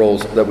 leadership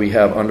roles that we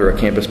have under a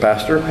campus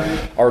pastor.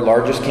 Our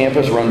largest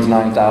campus runs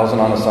 9,000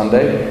 on a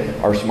Sunday.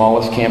 Our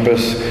smallest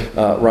campus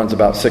runs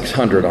about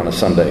 600 on a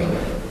Sunday.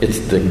 It's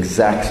the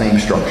exact same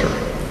structure.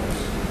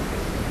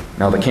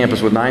 Now the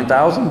campus with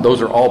 9,000,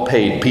 those are all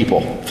paid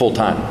people,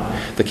 full-time.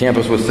 The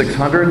campus with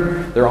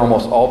 600, they're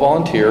almost all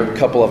volunteer. A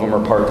couple of them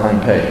are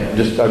part-time pay. I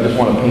just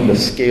want to paint a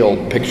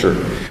scaled picture.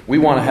 We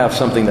want to have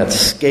something that's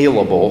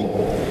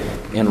scalable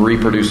and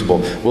reproducible.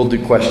 We'll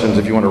do questions.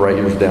 If you want to write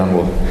yours down,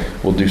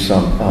 we'll do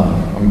some.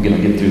 I'm going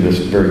to get through this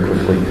very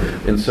quickly.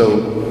 And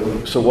so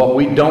what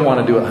we don't want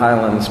to do at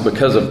Highlands,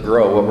 because of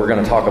Grow, what we're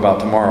going to talk about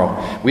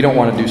tomorrow, we don't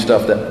want to do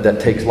stuff that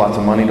takes lots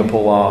of money to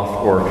pull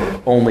off or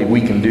only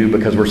we can do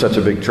because we're such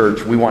a big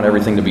church. We want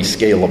everything to be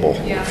scalable.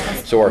 Yeah.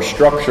 So our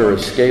structure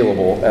is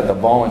scalable at the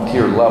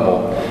volunteer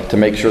level to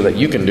make sure that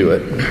you can do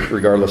it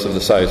regardless of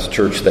the size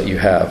church that you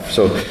have.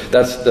 So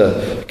that's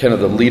the kind of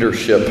the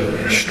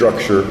leadership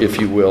structure, if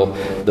you will.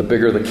 The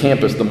bigger the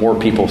campus, the more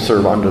people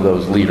serve under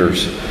those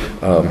leaders.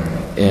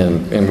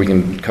 And we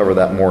can cover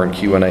that more in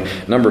Q&A.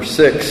 Number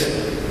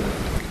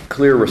 6,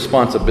 clear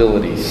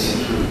responsibilities.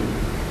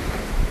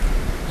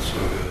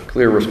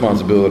 Clear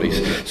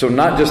responsibilities. So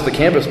not just the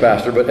campus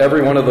pastor, but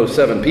every one of those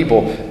 7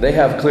 people, they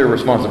have clear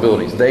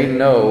responsibilities. They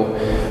know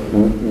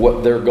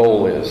what their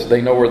goal is.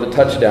 They know where the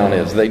touchdown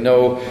is. They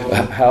know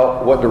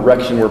what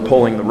direction we're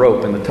pulling the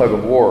rope in the tug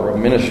of war of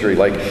ministry.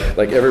 Like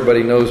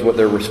everybody knows what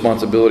their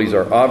responsibilities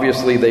are.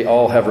 Obviously, they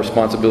all have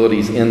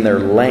responsibilities in their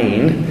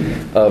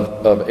lane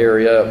of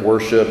area,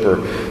 worship,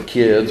 or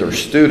kids, or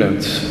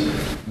students.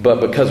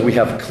 But because we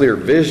have clear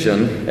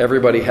vision,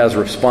 everybody has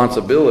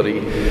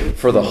responsibility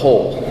for the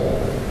whole.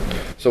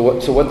 So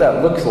what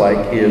that looks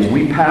like is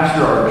we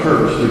pastor our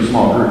church through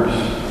small groups.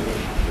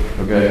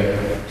 Okay?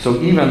 So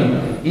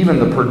even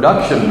the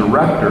production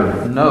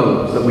director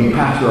knows that we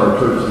pastor our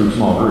church through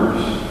small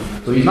groups.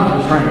 So he's not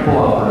just trying to pull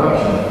out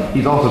production,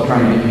 he's also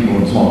trying to get people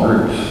in small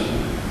groups.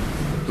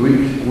 So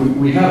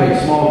we have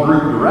a small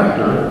group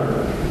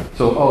director,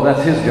 so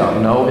that's his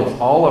job. No, it's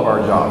all of our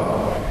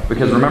job.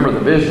 Because remember the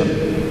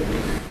vision.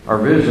 Our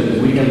vision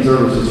is weekend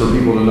services for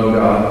people to know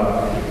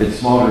God. It's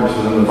small groups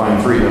for them to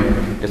find freedom.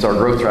 It's our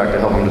growth track to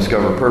help them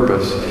discover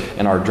purpose.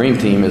 And our dream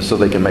team is so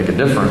they can make a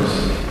difference.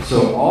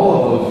 So all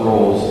of those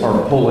roles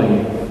are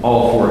pulling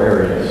all four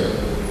areas.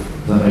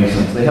 Does that make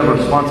sense? They have a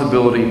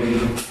responsibility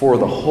for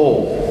the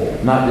whole.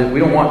 We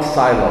don't want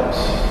silos.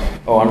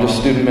 I'm just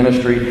student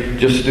ministry,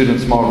 just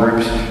student small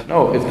groups.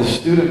 No, if the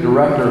student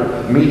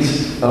director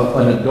meets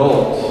an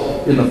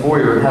adult in the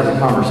foyer and has a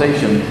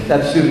conversation,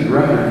 that student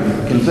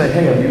director can say,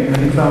 hey,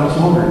 have you found a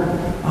small group?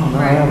 Oh, no,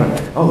 I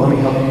haven't. Oh, let me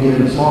help you get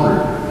in a small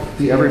group.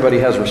 See, everybody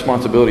has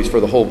responsibilities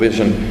for the whole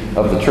vision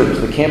of the church.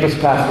 The campus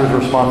pastor's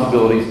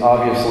responsibilities,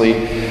 obviously,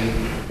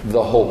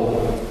 the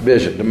whole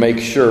vision, to make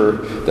sure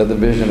that the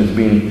vision is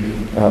being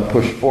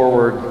pushed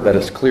forward, that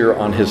it's clear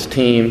on his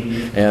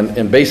team.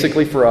 And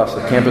basically for us,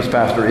 the campus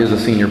pastor is a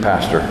senior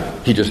pastor.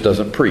 He just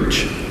doesn't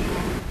preach.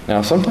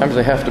 Now, sometimes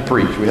they have to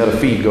preach. We had a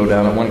feed go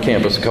down at one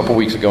campus a couple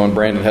weeks ago, and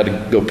Brandon had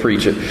to go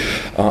preach it.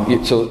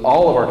 So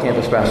all of our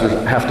campus pastors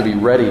have to be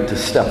ready to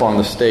step on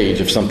the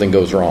stage if something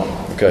goes wrong.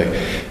 Okay,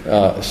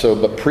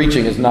 but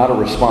preaching is not a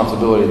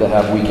responsibility to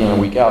have week in and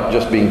week out.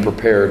 Just being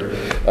prepared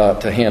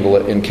to handle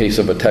it in case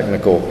of a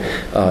technical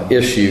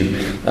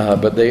issue.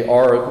 But they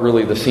are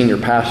really the senior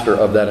pastor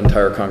of that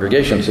entire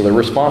congregation, so they're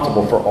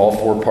responsible for all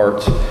four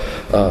parts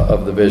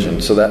of the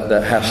vision. So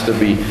that has to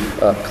be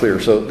clear.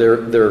 So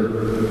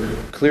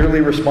they're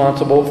clearly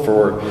responsible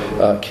for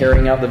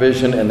carrying out the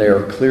vision, and they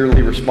are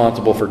clearly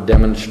responsible for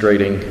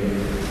demonstrating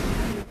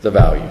the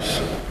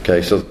values.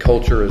 Okay, so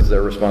culture is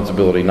their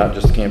responsibility, not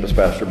just the campus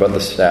pastor, but the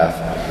staff.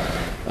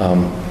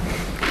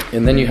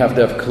 And then you have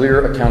to have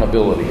clear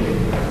accountability.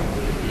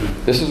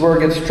 This is where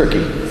it gets tricky.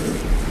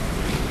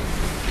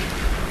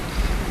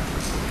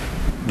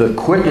 The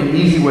quick and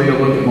easy way to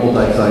look at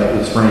multi-site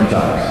is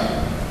franchise.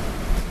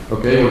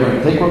 Okay, we're going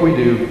to take what we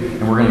do,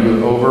 and we're going to do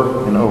it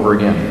over and over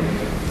again.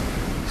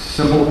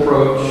 Simple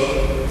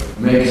approach,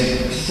 makes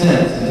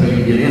sense until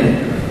you get in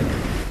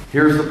it.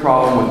 Here's the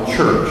problem with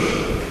church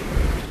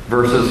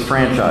versus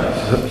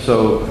franchise.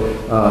 So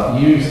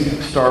use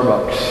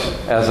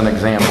Starbucks as an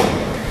example.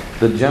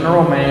 The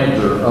general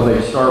manager of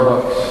a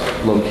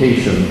Starbucks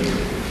location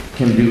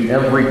can do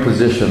every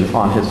position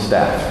on his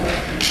staff.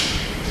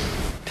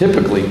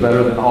 Typically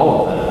better than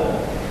all of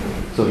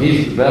them. So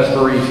he's the best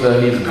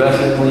barista, he's the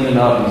best at cleaning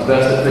up, he's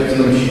best at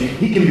fixing the machine.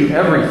 He can do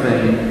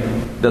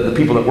everything that the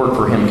people that work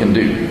for him can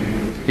do.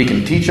 He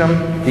can teach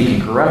them, he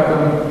can correct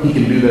them, he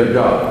can do their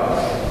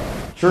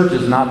job. Church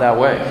is not that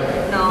way.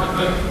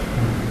 No.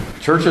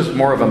 Church is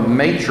more of a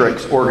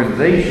matrix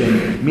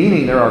organization,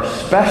 meaning there are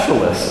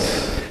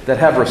specialists that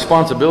have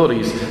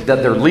responsibilities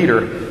that their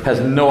leader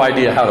has no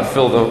idea how to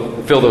fill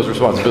those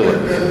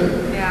responsibilities.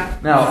 Yeah.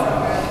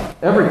 Now,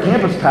 every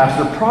campus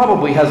pastor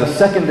probably has a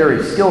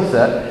secondary skill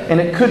set,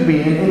 and it could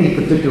be in any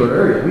particular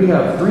area. We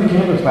have 3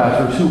 campus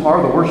pastors who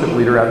are the worship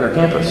leader at their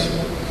campus.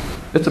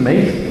 It's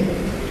amazing.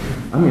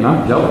 I mean,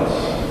 I'm jealous.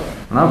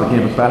 When I was a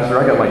campus pastor,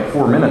 I got like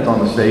 4 minutes on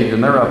the stage,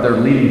 and they're out there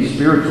leading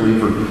spiritually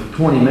for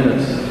 20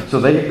 minutes. So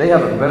they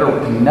have a better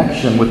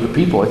connection with the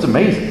people. It's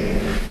amazing.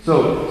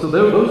 So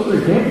those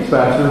 3 campus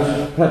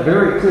pastors have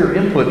very clear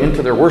input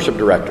into their worship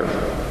director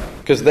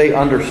because they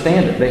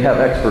understand it. They have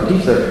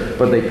expertise there,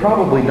 but they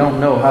probably don't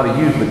know how to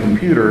use the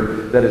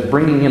computer that is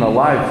bringing in a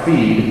live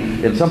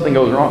feed, and something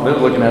goes wrong. They're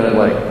looking at it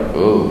like,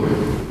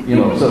 oh.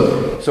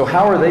 So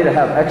how are they to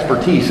have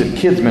expertise in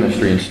kids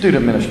ministry and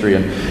student ministry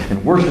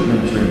and worship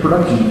ministry and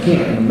production? You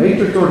can't. In a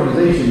matrix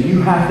organization,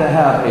 you have to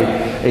have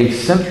a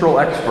central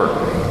expert.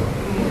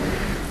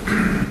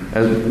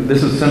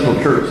 This is Central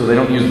Church, so they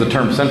don't use the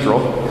term central.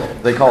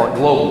 They call it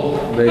global.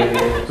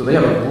 So they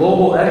have a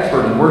global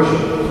expert in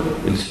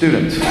worship, in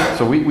students.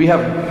 So we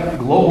have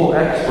global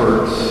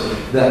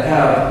experts that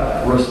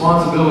have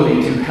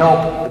responsibility to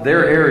help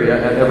their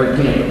area at every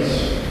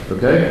campus.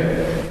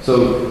 Okay?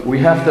 So we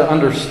have to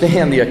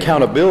understand the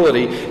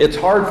accountability. It's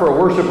hard for a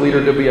worship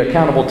leader to be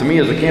accountable to me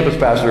as a campus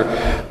pastor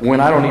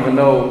when I don't even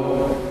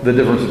know the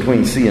difference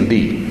between C and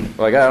D.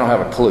 Like, I don't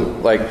have a clue.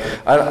 Like,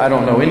 I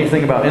don't know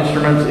anything about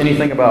instruments,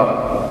 anything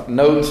about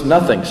notes,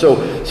 nothing.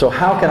 So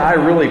how can I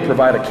really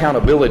provide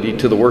accountability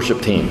to the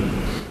worship team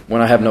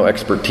when I have no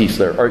expertise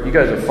there? You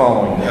guys are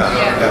following this?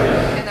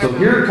 Yeah. So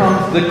here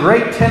comes the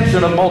great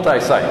tension of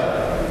multi-site.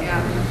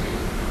 Yeah.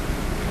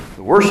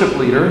 The worship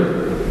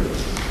leader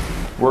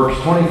works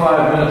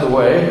 25 minutes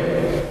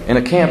away in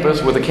a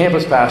campus with a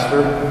campus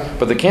pastor,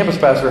 but the campus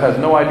pastor has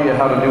no idea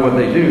how to do what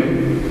they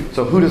do.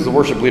 So who does the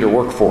worship leader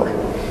work for?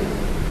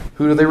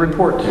 Who do they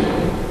report to?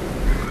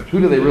 Who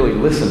do they really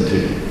listen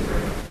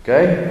to?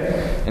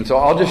 Okay? And so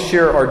I'll just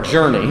share our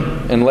journey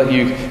and let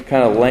you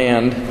kind of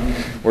land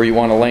where you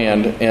want to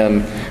land,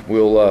 and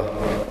we'll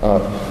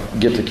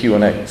get to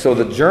Q&A. So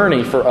the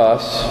journey for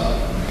us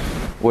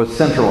was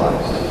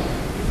centralized.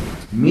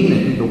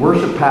 Meaning the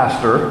worship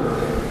pastor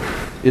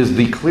is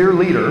the clear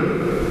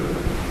leader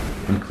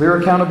and clear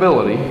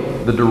accountability,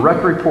 the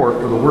direct report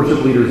for the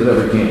worship leaders at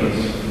every campus.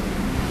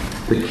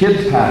 The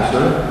kids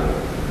pastor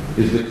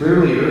is the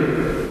clear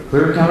leader,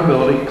 clear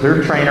accountability,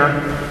 clear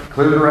trainer,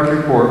 clear direct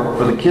report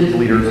for the kids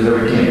leaders at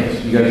every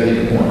campus. You guys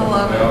get the point?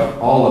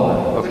 All of them.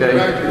 Okay? The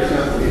directors,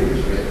 not the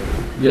leaders, right?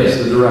 Yes,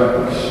 the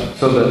directors.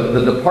 So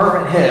the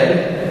department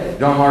head,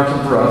 John Larson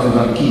for us, who's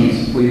on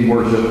keys leading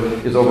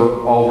worship, is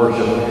over all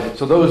worship.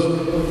 So those,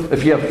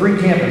 if you have 3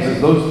 campuses,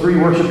 those 3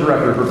 worship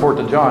directors report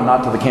to John,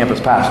 not to the campus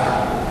pastor.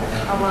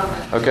 I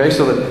love it. Okay,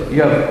 so that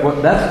you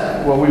have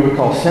that's what we would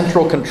call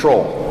central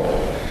control.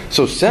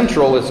 So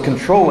central is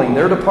controlling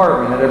their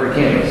department at every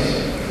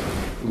campus.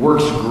 It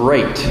works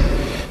great.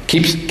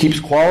 Keeps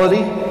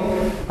quality,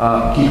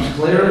 keeps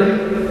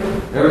clarity.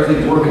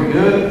 Everything's working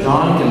good.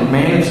 John can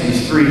manage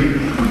these three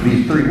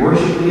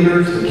worship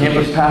leaders. The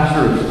campus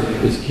pastor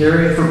is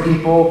caring for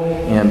people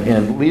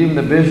and leading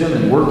the vision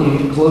and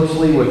working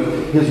closely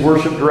with his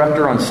worship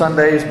director on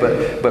Sundays.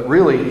 But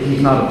really,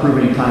 he's not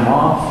approving time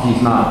off. The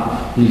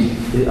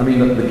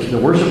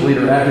worship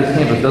leader at his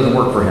campus doesn't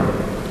work for him.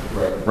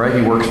 Right?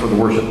 He works for the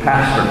worship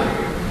pastor.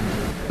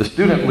 The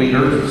student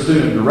leader, the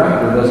student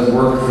director, doesn't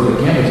work for the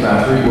campus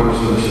pastor. He works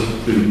for the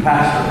student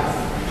pastor.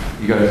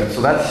 You guys,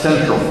 so that's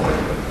central.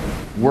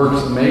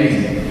 Works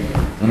amazing.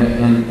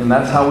 And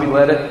that's how we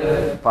let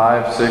it.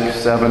 5, 6,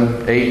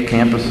 7, 8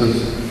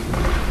 campuses.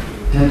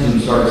 Tension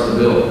starts to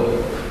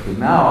build. Because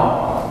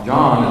now,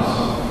 John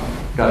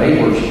has got 8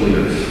 worship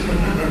leaders.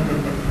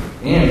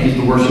 And he's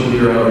the worship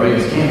leader at our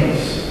biggest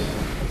campus.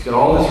 He's got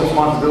all this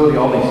responsibility,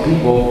 all these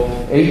people,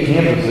 8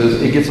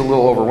 campuses. It gets a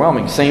little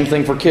overwhelming. Same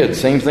thing for kids.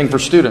 Same thing for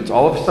students.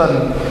 All of a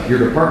sudden, your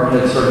department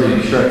heads start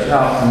getting stretched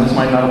out. And this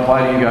might not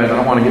apply to you guys. I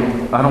don't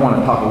want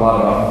to talk a lot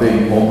about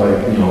big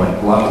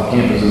like lots of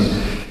campuses.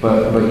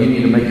 But you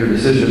need to make your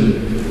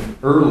decision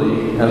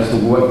early as to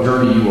what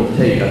journey you will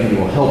take. I think it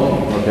will help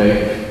you,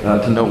 okay,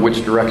 to know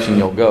which direction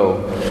you'll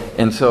go.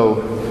 And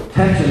so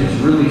tensions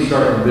really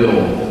start to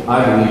build,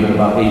 I believe, at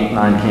about 8,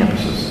 9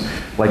 campuses.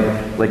 Like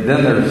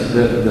then there's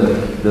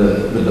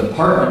the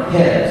department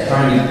heads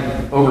trying to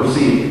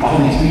oversee all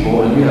these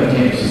people, and we have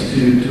campuses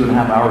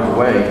 2.5 hours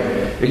away.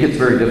 It gets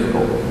very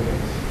difficult.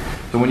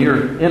 So when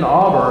you're in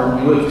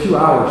Auburn, you live 2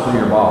 hours from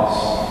your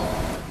boss.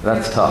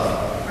 That's tough.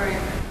 Right.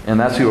 And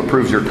that's who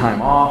approves your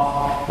time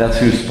off. That's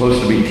who's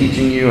supposed to be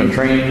teaching you and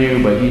training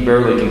you, but he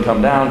barely can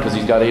come down because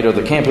he's got 8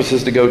 other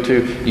campuses to go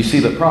to. You see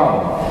the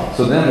problem.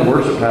 So then the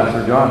worship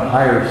pastor, John,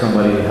 hires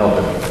somebody to help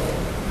him.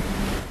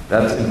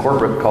 That's in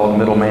corporate called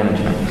middle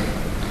management.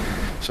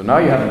 So now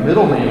you have a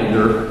middle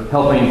manager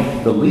helping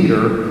the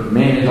leader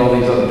manage all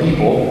these other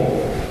people.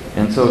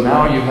 And so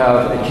now you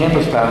have a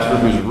campus pastor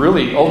who's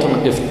really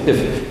ultimate.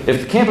 If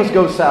the campus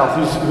goes south,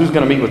 who's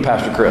going to meet with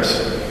Pastor Chris?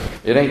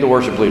 It ain't the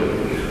worship leader.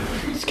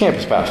 It's the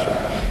campus pastor.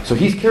 So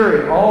he's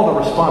carrying all the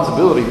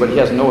responsibility, but he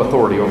has no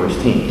authority over his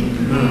team.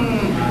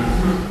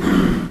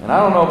 And I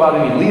don't know about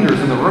any leaders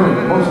in the room,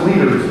 but most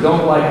leaders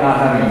don't like not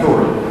having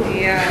authority.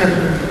 Yeah.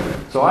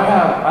 So I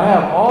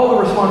have all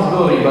the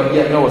responsibility, but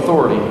yet no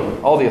authority.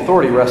 All the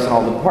authority rests on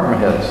all the department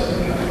heads.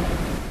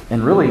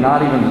 And really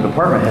not even the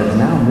department heads,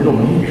 now middle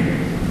manager.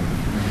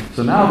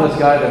 So now this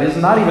guy that is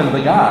not even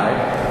the guy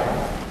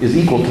is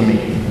equal to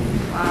me.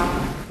 Wow.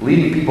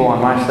 Leading people on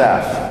my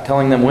staff,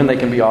 telling them when they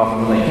can be off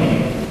and when they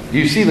can't. Do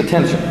you see the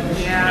tension?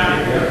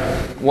 Yeah.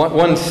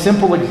 One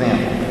simple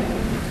example.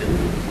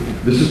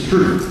 This is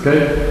true,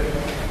 okay?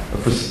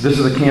 This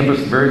is a campus,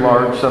 very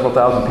large, several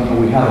thousand people.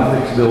 We have a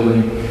fixed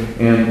building,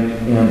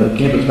 and the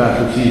campus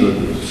pastor sees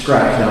a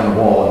scratch down the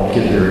wall in the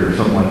kids area or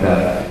something like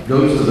that.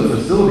 Goes to the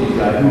facilities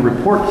guy who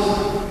reports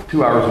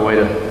 2 hours away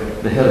to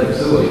the head of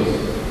facilities.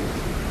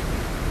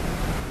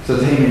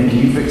 Says, hey man, can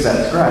you fix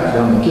that scratch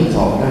down in the kids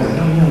hall? The guy's like,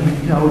 oh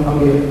yeah, I'll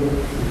get it.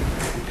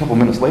 A couple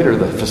minutes later,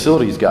 the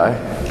facilities guy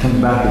comes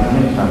back to the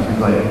campus pastor.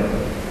 He's like,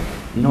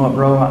 you know what,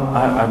 bro?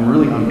 I'm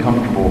really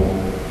uncomfortable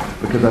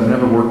because I've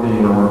never worked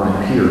anywhere where my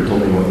peer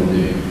told me what to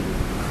do.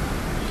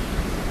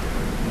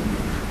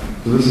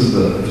 So this is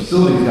the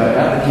facilities guy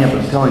at the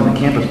campus telling the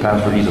campus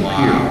pastor he's a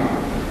peer.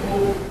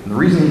 And the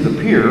reason he's a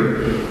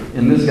peer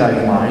in this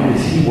guy's mind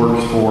is he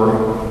works for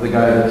the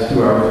guy that's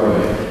 2 hours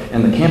away,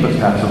 and the campus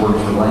pastor works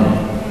for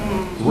Lane.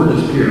 So we're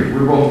just peers.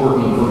 We're both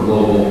working for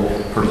Global,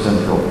 for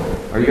Central.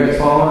 Are you guys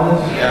following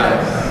this?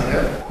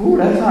 Yes. Ooh,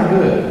 that's not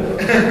good.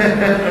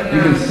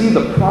 You can see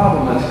the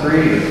problem that's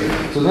created.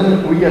 So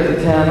then we get to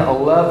 10,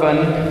 11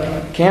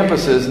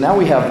 campuses. Now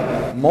we have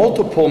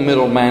multiple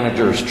middle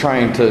managers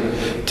trying to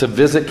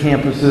visit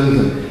campuses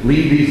and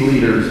lead these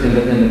leaders, and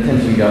the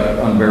tension got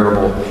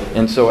unbearable.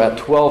 And so at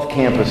 12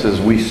 campuses,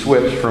 we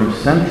switched from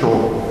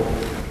central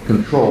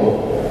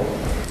control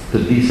to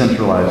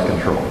decentralized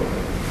control.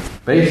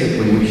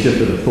 Basically, we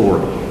shifted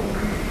authority.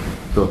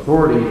 So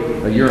authority,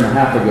 a year and a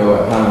half ago,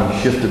 at Highland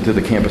shifted to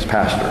the campus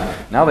pastor.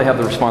 Now they have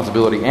the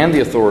responsibility and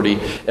the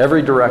authority.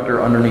 Every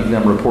director underneath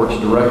them reports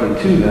directly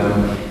to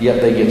them,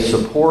 yet they get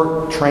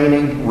support,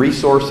 training,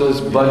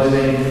 resources,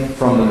 budgeting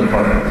from the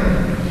department.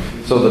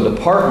 So the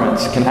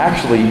departments can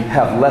actually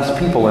have less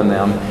people in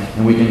them,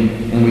 and we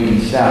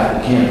can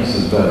staff the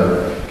campuses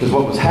better. Because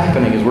what was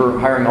happening is we're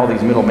hiring all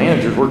these middle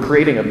managers. We're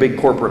creating a big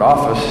corporate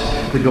office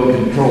to go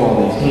control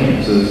all these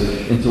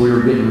campuses, and so we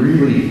were getting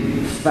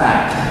really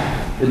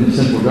fat in the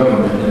central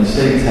government, and the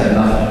states had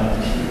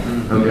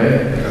nothing.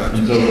 Okay,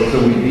 and so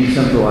we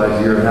decentralized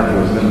a year and a half.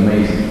 It's been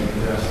amazing.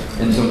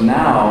 And so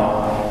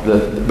now,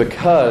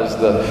 because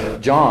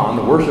John,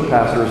 the worship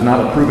pastor, is not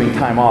approving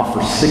time off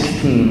for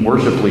 16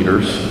 worship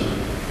leaders,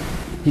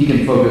 he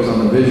can focus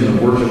on the vision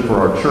of worship for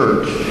our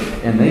church,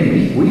 and they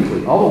meet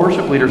weekly. All the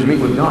worship leaders meet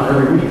with John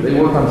every week. They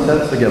work on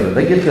sets together.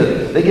 They get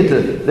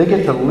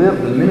to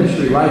live the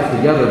ministry life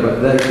together,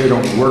 but they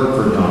don't work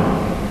for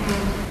John.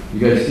 You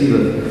guys see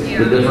the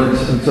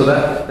difference? And so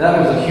that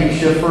was a huge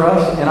shift for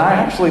us, and I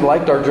actually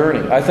liked our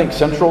journey. I think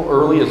central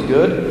early is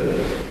good.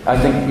 I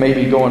think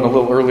maybe going a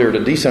little earlier to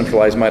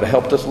decentralize might have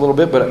helped us a little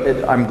bit,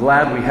 but I'm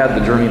glad we had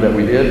the journey that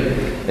we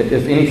did.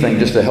 If anything,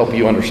 just to help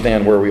you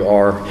understand where we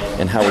are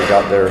and how we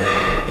got there.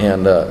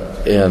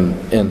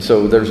 And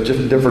so there's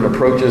just different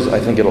approaches. I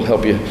think it'll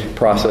help you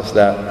process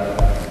that.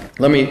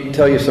 Let me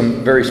tell you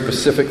some very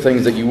specific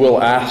things that you will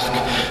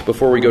ask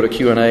before we go to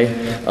Q&A.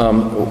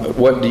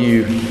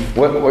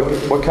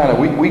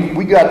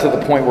 We got to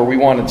the point where we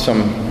wanted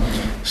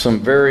some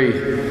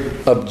very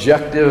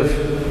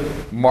objective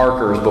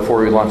markers before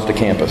we launched a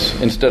campus,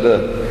 instead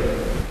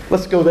of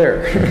let's go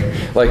there.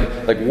 like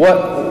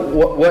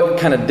what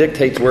kind of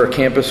dictates where a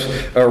campus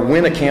or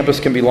when a campus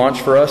can be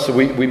launched for us. So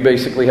we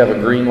basically have a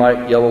green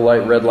light, yellow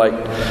light, red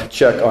light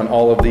check on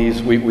all of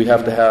these. We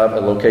have to have a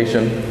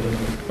location,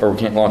 or we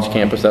can't launch a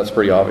campus. That's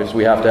pretty obvious.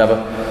 We have to have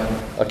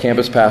a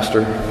campus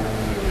pastor.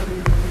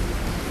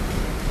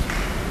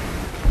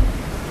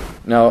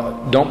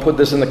 Now, don't put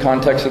this in the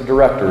context of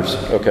directors,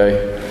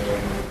 okay?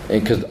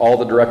 Because all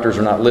the directors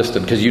are not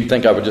listed, because you'd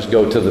think I would just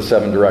go to the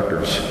 7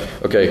 directors.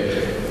 Okay,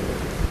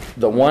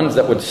 the ones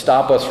that would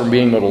stop us from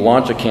being able to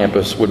launch a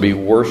campus would be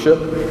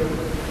worship,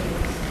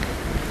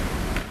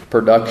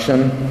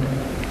 production,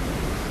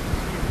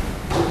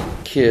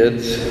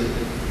 kids,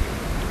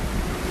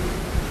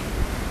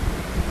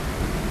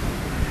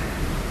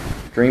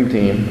 dream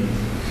team,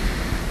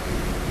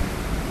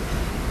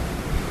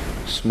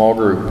 small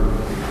group,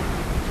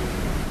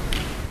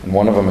 and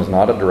one of them is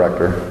not a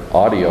director,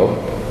 audio.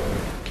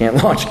 Can't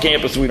launch a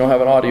campus if we don't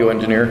have an audio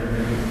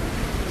engineer.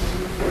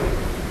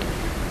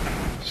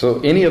 So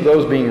any of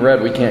those being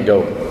red, we can't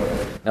go.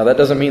 Now that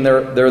doesn't mean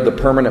they're the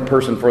permanent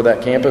person for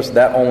that campus.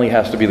 That only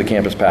has to be the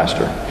campus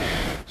pastor.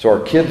 So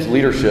our kids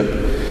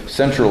leadership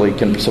centrally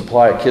can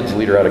supply a kids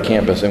leader at a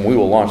campus, and we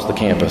will launch the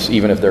campus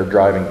even if they're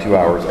driving 2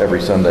 hours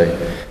every Sunday.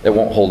 It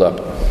won't hold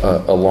up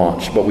a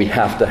launch, but we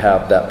have to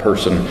have that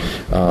person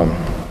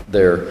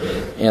there.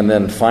 And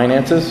then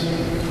finances.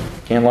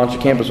 Can't launch a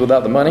campus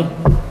without the money.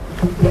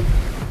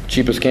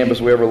 Cheapest campus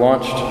we ever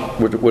launched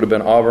would have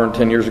been Auburn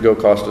 10 years ago,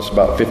 cost us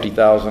about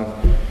 $50,000.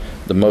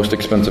 The most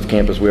expensive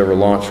campus we ever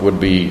launched would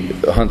be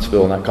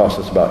Huntsville, and that cost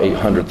us about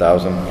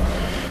 $800,000.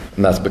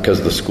 And that's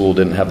because the school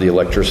didn't have the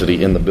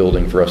electricity in the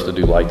building for us to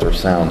do lights or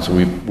sound. So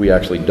we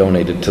actually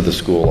donated to the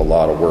school a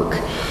lot of work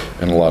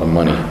and a lot of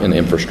money in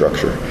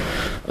infrastructure.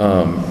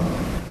 And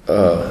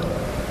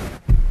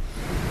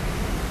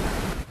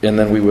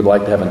then we would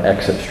like to have an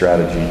exit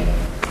strategy,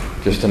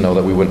 just to know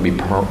that we wouldn't be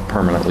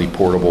permanently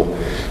portable.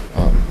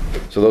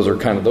 So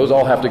those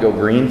all have to go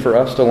green for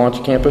us to launch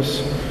a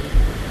campus.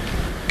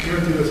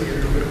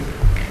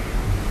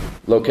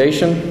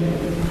 Location,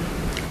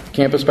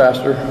 campus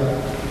pastor,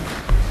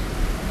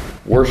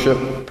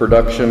 worship,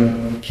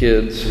 production,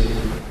 kids,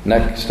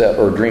 next step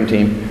or dream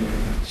team,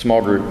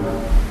 small group,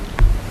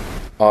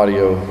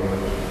 audio,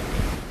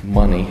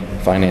 money,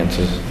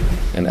 finances,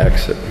 and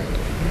exit.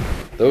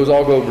 Those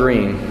all go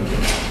green.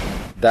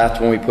 That's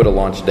when we put a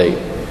launch date.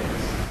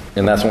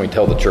 And that's when we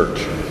tell the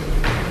church.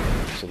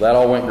 So that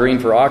all went green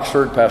for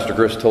Oxford. Pastor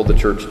Chris told the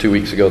church 2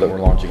 weeks ago that we're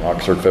launching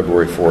Oxford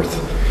February 4th,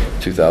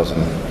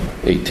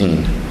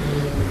 2018.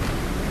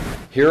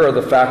 Here are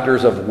the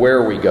factors of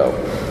where we go.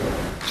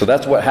 So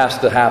that's what has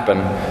to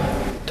happen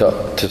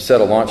to set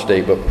a launch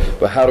date.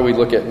 But how do we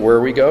look at where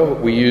we go?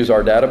 We use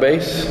our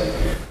database,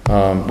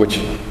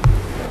 which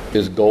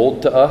is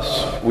gold to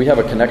us. We have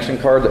a connection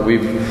card that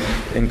we've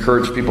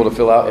encouraged people to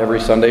fill out every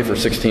Sunday for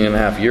 16 and a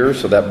half years,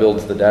 so that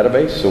builds the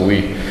database. So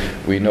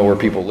we know where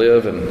people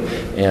live and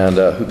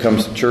who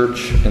comes to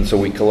church, and so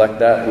we collect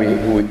that. We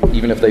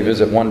even if they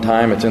visit one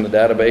time, it's in the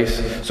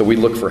database. So we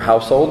look for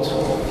households.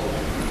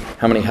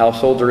 How many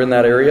households are in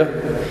that area?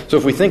 So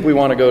if we think we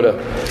want to go to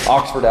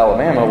Oxford,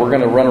 Alabama, we're going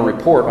to run a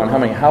report on how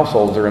many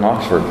households are in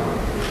Oxford.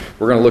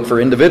 We're going to look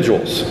for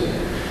individuals,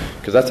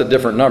 because that's a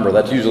different number.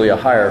 That's usually a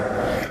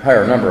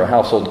higher number. A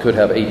household could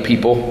have 8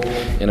 people,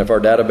 and if our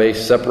database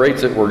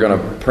separates it, we're going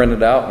to print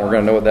it out, and we're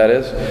going to know what that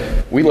is.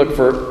 We look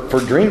for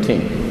Dream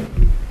Team.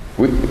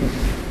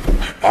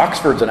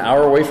 Oxford's an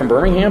hour away from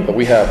Birmingham, but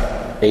we have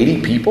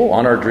 80 people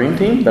on our Dream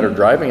Team that are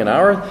driving an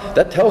hour.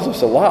 That tells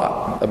us a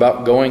lot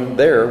about going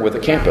there with a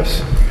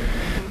campus.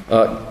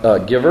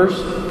 Givers,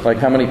 like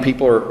how many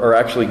people are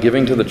actually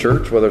giving to the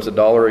church, whether it's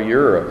 $1 a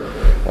year or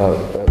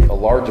a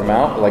large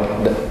amount. Like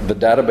the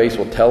database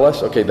will tell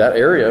us, okay, that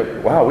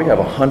area, wow, we have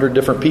 100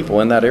 different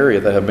people in that area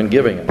that have been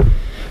giving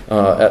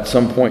at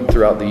some point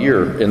throughout the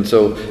year. And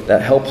so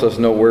that helps us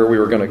know where we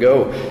were going to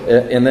go.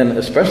 And then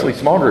especially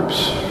small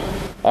groups.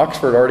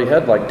 Oxford already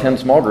had like 10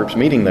 small groups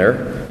meeting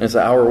there, and it's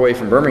an hour away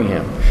from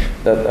Birmingham.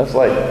 It's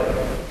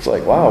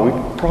like, wow, we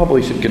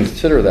probably should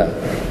consider that.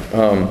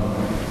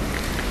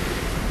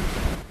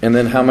 And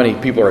then how many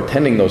people are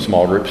attending those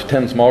small groups?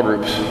 10 small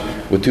groups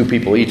with 2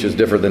 people each is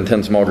different than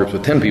 10 small groups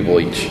with 10 people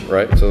each,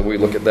 right? So we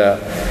look at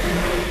that.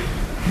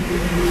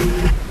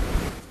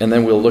 And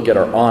then we'll look at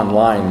our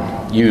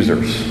online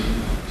users.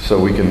 So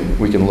we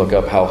can look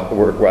up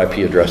where IP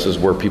addresses,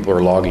 where people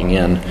are logging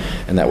in,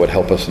 and that would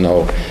help us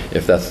know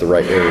if that's the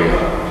right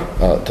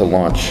area to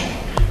launch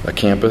a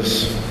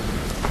campus.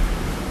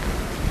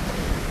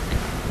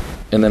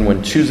 And then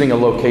when choosing a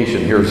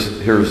location,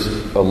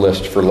 here's a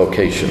list for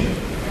location.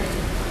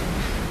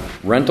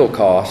 Rental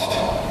cost,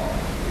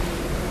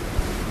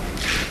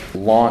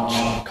 launch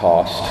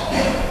cost.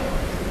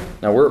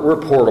 Now we're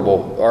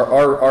portable.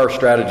 Our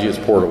strategy is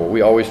portable.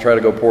 We always try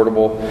to go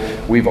portable.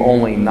 We've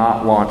only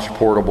not launched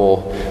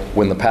portable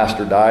when the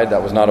pastor died.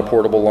 That was not a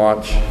portable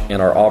launch.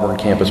 In our Auburn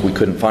campus, we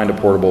couldn't find a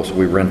portable, so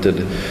we rented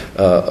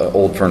an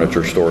old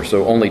furniture store.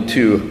 So only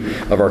 2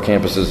 of our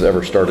campuses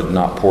ever started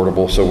not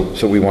portable.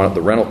 So we wanted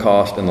the rental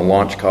cost and the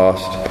launch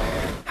cost.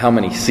 How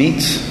many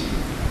seats?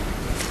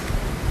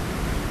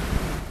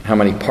 How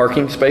many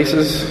parking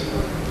spaces?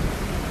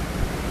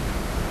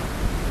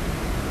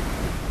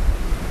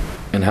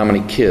 And how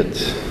many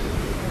kids?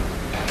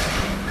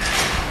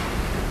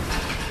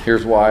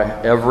 Here's why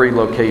every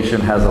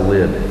location has a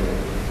lid.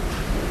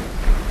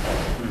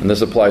 And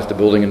this applies to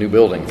building a new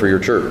building for your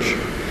church.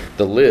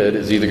 The lid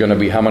is either going to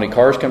be how many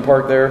cars can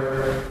park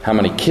there, how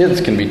many kids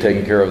can be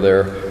taken care of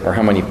there, or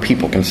how many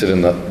people can sit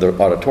in the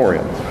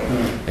auditorium.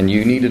 And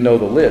you need to know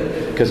the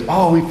lid. Because,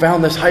 we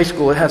found this high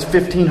school, it has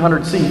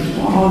 1,500 seats.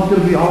 Oh, it's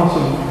going to be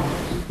awesome.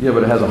 Yeah,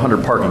 but it has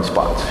 100 parking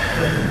spots.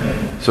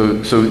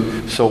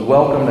 So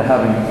welcome to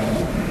having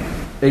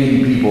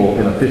 80 people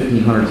in a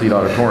 1,500 seat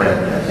auditorium,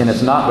 and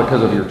it's not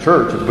because of your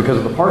church; it's because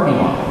of the parking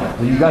lot.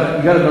 So you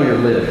got to know your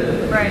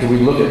lid. Right. So we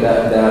look at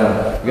that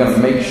data. You got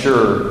to make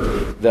sure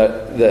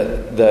that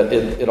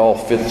it all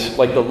fits.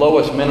 Like the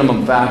lowest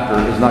minimum factor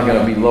is not going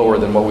to be lower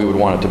than what we would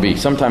want it to be.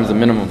 Sometimes the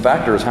minimum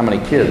factor is how many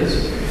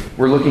kids.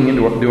 We're looking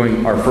into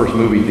doing our first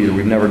movie theater.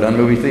 We've never done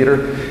movie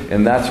theater,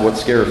 and that's what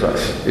scares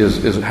us,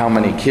 is how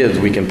many kids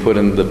we can put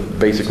in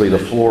basically the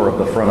floor of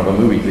the front of a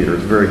movie theater.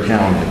 It's very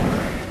challenging.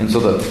 And so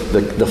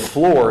the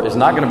floor is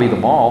not going to be the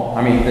mall.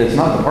 I mean, it's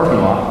not the parking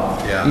lot.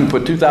 Yeah. You can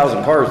put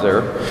 2,000 cars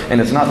there, and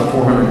it's not the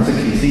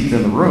 460 seats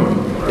in the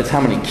room. It's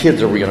how many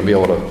kids are we going to be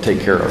able to take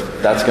care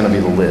of. That's going to be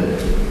the lid.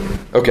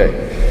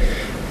 Okay.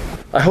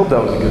 I hope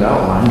that was a good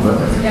outline, but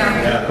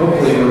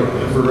hopefully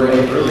we're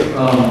ready.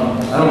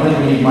 I don't think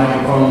we need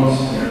microphones.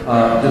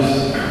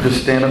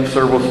 Just stand up,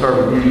 sir. We'll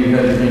start with you. You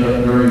had your hand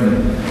up during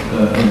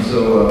and so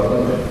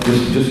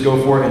just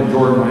go for it. And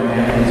Jordan might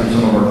answer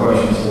some of our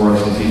questions for us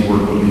because he's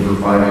worked with me for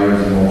 5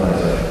 years in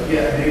multi-site.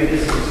 Yeah, maybe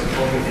this is a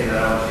important thing that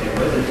I don't understand.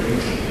 What is a dream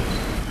team?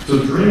 So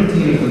Dream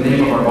Team is the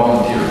name of our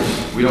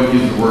volunteers. We don't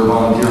use the word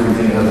volunteer. We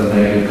think it has a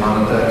negative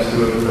context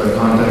to it, and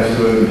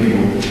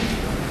people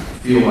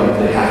feel like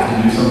they have to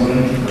do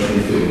something, but they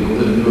feel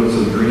guilty to do it. So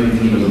Dream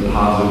Team is a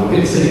positive way.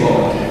 It's a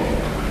volunteer.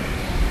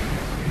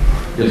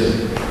 Yes.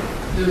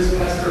 Does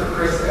Pastor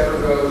Chris ever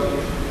go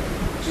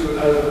to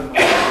other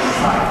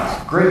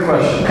sites? Great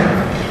question.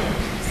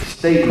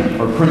 Statement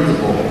or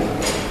principle.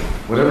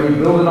 Whatever you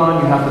build it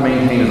on, you have to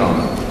maintain it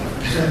on.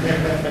 So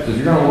if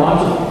you're going to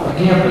launch a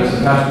campus,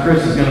 and Pastor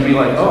Chris is going to be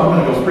like, I'm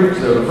going to go preach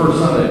there the first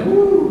Sunday.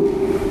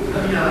 Woo!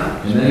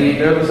 And then he ain't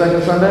there the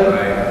second Sunday?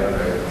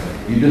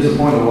 You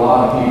disappoint a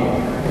lot of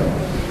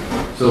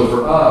people. So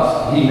for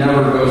us, he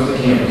never goes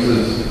to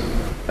campuses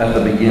at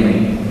the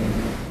beginning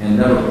and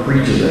never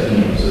preaches at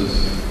campuses.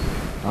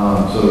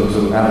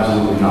 So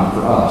absolutely not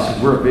for us.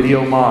 'Cause we're a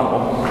video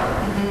model.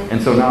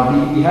 And so now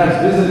he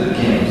has visited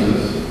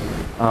campuses.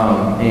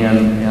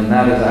 And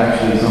that is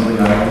actually something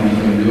that I don't think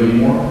he can do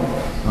anymore.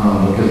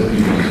 Because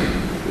people,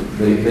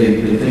 they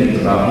think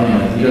it's about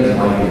him. He doesn't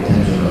like the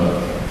attention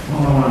of,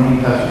 I want to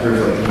meet Pastor Chris.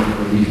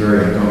 Like he's very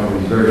uncomfortable.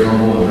 He's very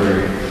humble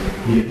and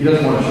he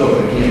doesn't want to show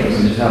up at campus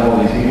and just have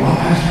all these people,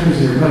 Pastor Chris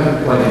here,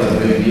 Pastor, like it's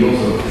a big deal.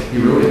 So he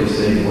really just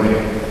stays away.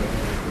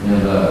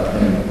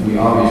 And we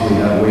obviously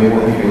have way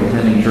more people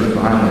attending church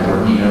behind him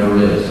where he never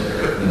is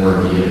than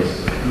where he is.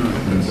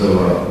 And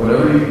so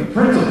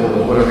principle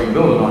is whatever you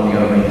build it on, you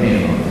got to maintain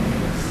it on.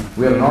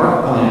 We have an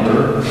art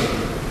planter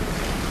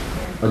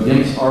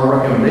against our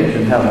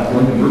recommendation, have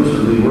Lincoln Brewster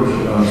lead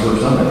worship on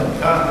first Sunday.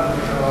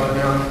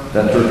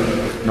 That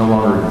church no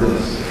longer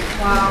exists.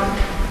 Wow.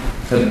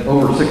 Had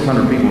over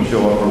 600 people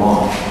show up for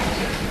launch.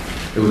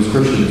 It was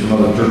Christians from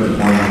other churches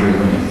wanting to bring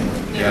them in.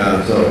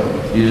 Yeah. So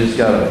you just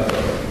got to,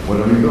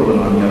 whatever you're building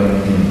on, you got to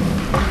maintain.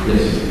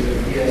 Yes.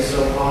 Yeah, so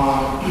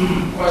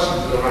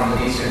questions around the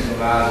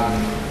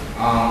decentralizing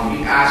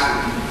We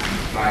actually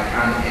like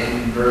kind of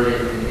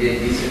inverted and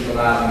did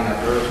decentralizing at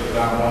first with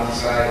our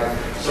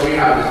multi-site. So we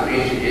have this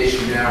major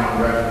issue now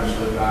in reference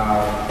with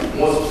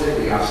more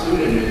specifically our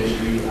student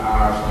ministry,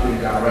 our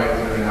student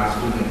director, and our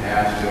student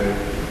pastor,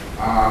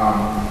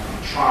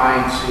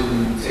 trying to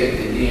take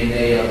the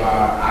DNA of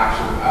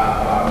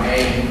our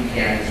main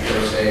campus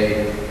per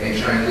se and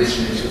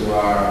transition it to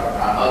our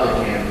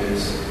other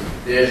campus.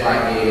 There's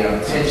like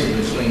a tension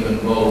between them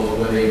both,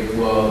 where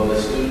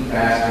the student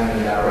pastor and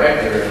the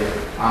director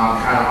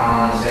kind of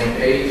are on the same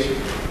page,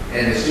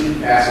 and the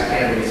student pastor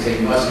can't really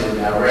take much of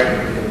the director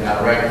because the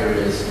director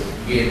is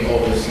getting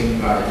overseen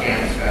by the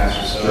campus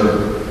pastor. So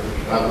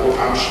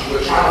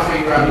we're trying to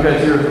figure out. You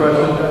guys hear the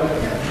question?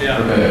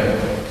 Yeah.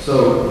 Okay. So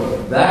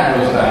that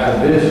goes back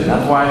to vision.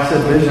 That's why I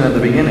said vision at the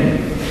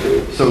beginning.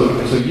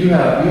 So you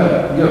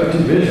have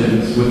two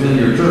visions within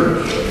your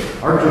church.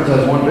 Our church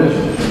has one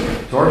vision.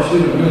 So our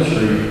student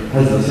ministry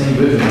has the same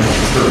vision as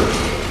the church.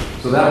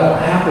 So that won't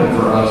happen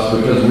for us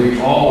because we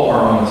all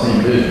are on the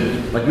same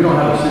vision. Like we don't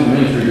have a student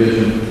ministry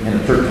vision and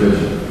a church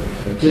vision,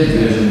 a kid's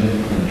vision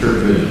and a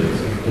church vision.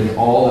 It's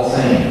all the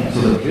same. So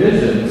the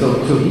vision,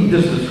 so he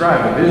just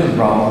described a vision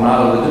problem,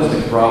 not a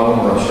logistics problem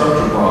or a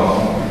structure problem.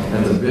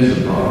 That's a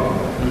vision problem.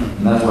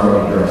 And that's where I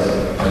would address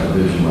it at the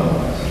vision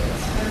level.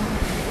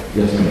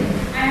 Yes, ma'am.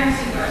 I have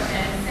two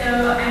questions. So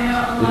I know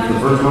a lot If the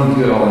first one's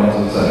good, I'll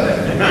answer the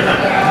second.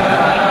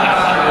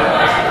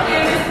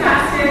 campus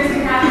pastors who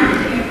have to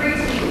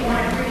preach people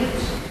want to preach.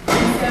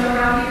 And so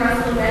how do you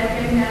wrestle with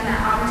giving them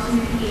that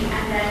opportunity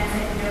and then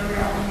saying no,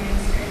 your own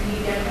ministry? Do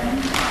you give them?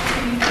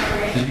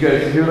 Did you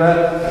guys hear that?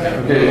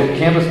 Okay, well,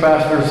 campus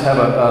pastors have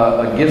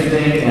a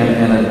gifting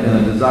and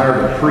a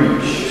desire to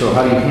preach. So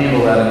how do you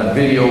handle that in a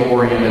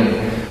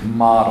video-oriented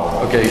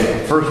model? Okay,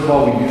 first of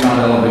all, we do not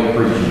elevate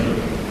preaching.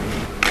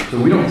 So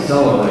we don't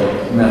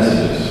celebrate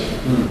messages.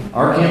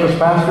 Our campus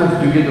pastors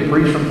do get to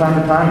preach from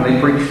time to time. They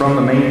preach from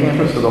the main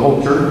campus to the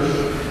whole church.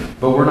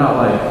 But we're not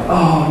like,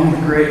 oh,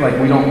 you're great. Like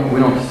we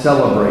don't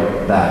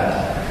celebrate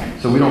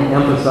that. So we don't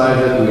emphasize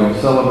it. We don't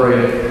celebrate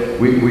it.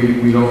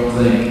 We don't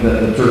think that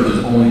the church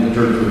is only the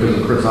church because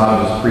of Chris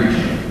Hodges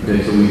preaching.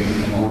 Okay, so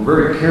we're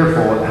very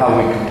careful at how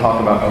we can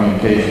talk about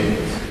communication.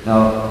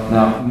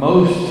 Now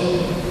most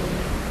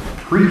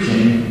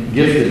preaching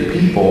gifted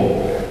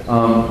people,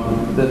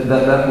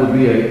 that would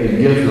be a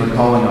gift and a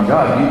calling on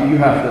God. You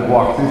have to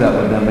walk through that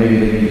with them. Maybe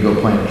they need to go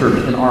plant a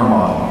church in our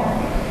model.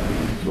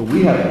 But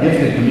we have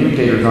gifted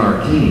communicators on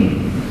our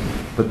team,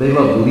 but they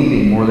love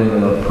leading more than they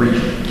love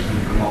preaching.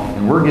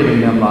 And we're giving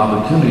them the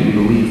opportunity to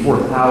lead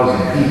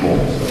 4,000 people.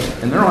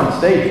 And they're on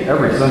stage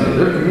every Sunday.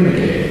 They're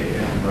communicating.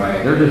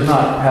 Right. They're just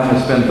not having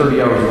to spend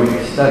 30 hours a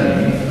week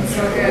studying.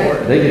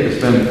 They get to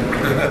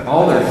spend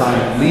all their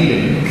time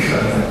leading.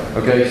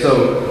 Okay,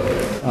 so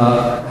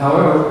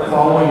however,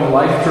 following the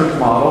Life Church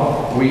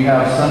model, we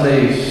have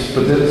Sundays,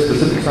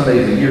 specific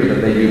Sundays a year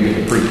that they do get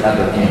to preach at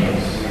their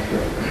campus.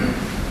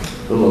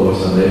 The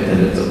lowest Sunday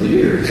attendance of the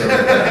year.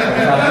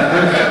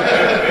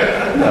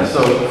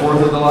 So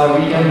 4th of July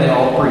weekend, they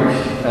all preach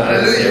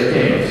at their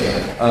campus.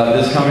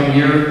 This coming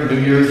year, New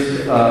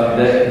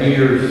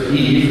Year's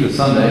Eve is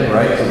Sunday,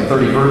 right? So the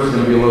 31st is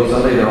going to be a low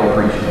Sunday. They're all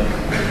preaching.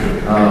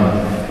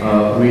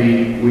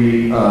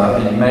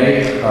 In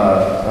May,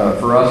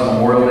 for us,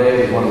 Memorial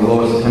Day is one of the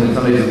lowest attended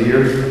Sundays of the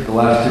year. The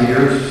last 2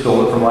 years,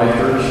 stole it from Life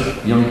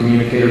Church, Young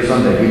Communicator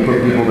Sunday. We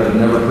put people that have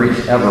never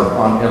preached ever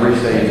on every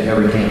stage,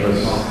 every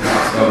campus,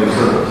 every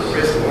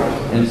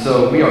service. And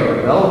so we are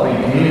developing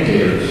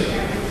communicators,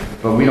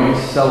 but we don't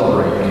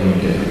celebrate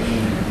communicators.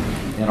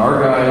 And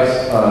our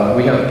guys,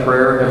 we have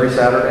prayer every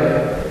Saturday.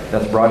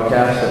 That's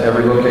broadcast at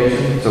every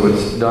location. So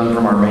it's done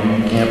from our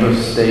main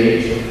campus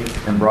stage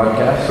and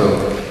broadcast.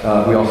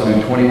 So we also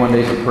do 21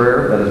 days of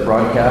prayer that is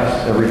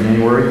broadcast every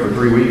January for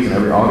 3 weeks and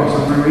every August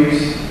for 3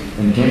 weeks.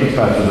 And campus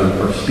pastors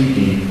are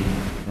speaking.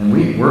 And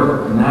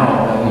we're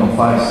now at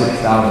 5,000 to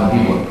 6,000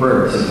 people at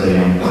prayer at 6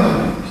 a.m.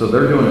 So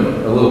they're doing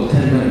a little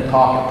 10-minute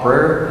talk at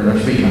prayer, and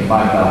they're speaking to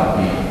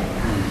 5,000 people.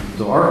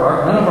 So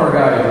none of our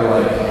guys are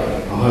like,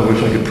 oh, I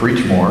wish I could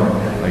preach more.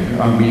 Like,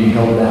 I'm being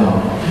held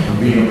down. I'm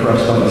being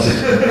oppressed by the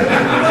system.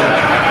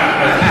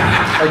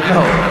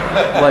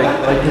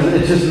 Cause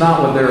it's just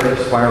not what they're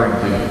aspiring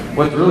to.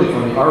 What's really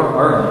funny,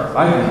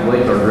 I think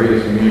Blake's our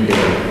greatest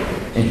communicator,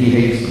 and he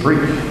hates to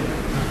preach.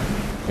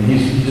 And he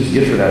just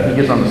gets it at. He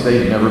gets on the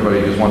stage and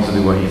everybody just wants to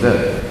do what he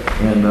says.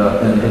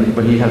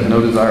 But he has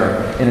no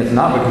desire. And it's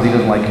not because he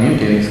doesn't like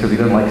communicating, it's because he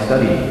doesn't like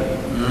studying.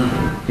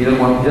 He doesn't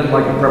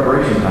like the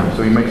preparation time,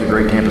 so he makes a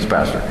great campus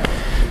pastor.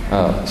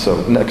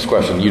 So next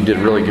question. You did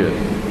really good.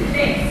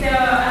 Thanks. So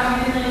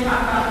we didn't really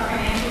talk about the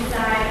financial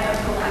side of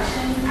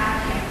collections at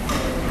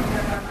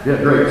campuses. Yeah,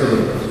 great. So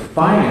the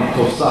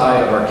financial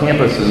side of our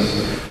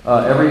campuses,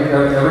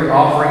 every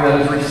offering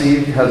that is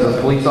received has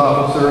a police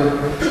officer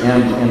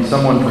and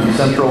someone from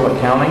central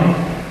accounting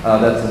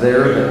that's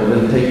there that will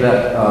then take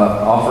that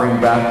offering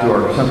back to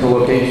our central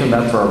location.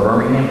 That's for our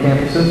Birmingham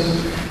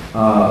campuses.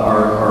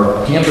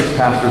 Our campus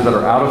pastors that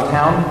are out of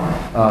town,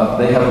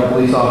 they have a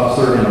police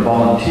officer and a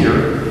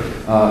volunteer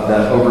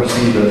that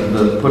oversee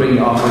the putting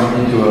the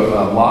offering into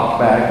a locked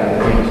bag that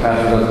the campus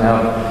pastor doesn't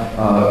have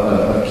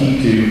a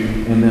key to.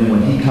 And then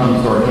when he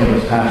comes to our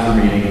campus pastor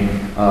meeting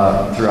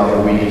throughout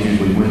the week, it's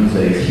usually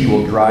Wednesdays, he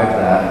will drive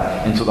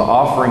that. And so the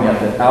offering at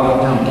the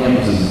out-of-town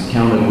campuses is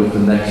counted with the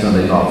next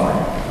Sunday's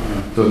offering.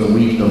 So it's a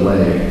week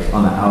delay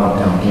on the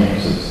out-of-town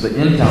campuses. The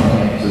in-town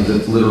campuses,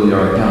 it's literally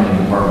our accounting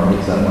department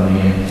gets that money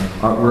in.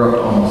 We're up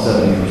to almost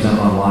 70%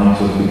 online,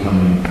 so it's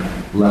becoming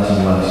less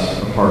and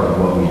less a part of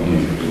what we do.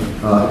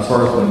 As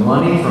far as the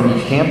money from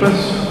each campus,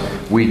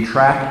 we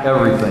track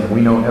everything.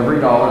 We know every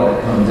dollar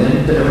that comes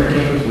into every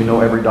campus. We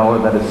know every dollar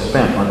that is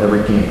spent on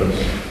every campus.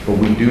 But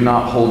we do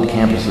not hold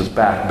campuses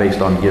back based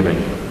on giving.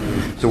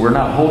 So we're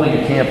not holding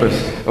a campus,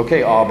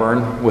 okay,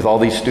 Auburn, with all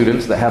these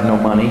students that have no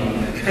money.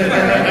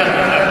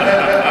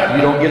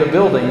 You don't get a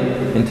building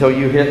until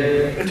you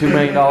hit $2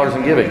 million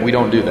in giving. We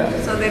don't do that.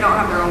 So they don't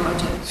have their own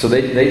budget. So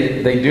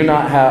they do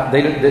not have,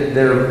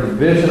 their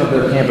vision of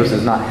their campus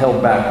is not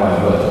held back by a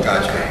budget.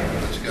 Gotcha.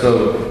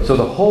 So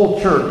the whole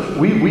church,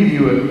 we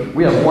view it,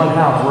 we have one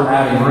house we're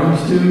adding rooms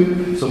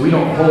to, so we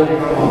don't hold,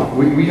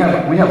 we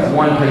have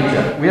one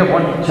paycheck. We have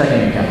one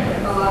checking account.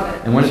 I love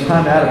it. And when it's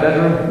time to add a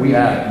bedroom, we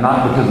add,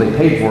 not because they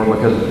paid for it,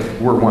 because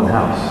we're one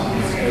house.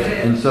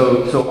 And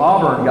so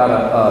Auburn got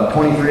a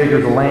 23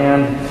 acres of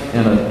land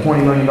and a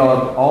 $20 million,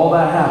 all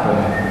that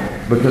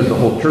happened because the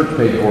whole church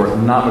paid for it,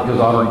 not because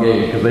Auburn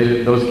gave, because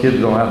those kids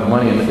don't have the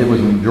money, and it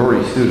was the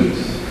majority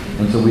students.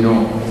 And so we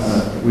don't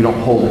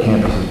hold the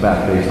campuses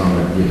back based on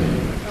their giving.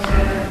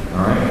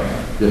 All right?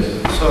 Yes.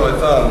 So if,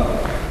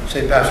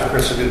 say, Pastor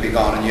Chris is going to be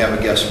gone and you have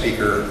a guest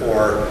speaker,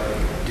 or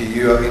do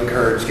you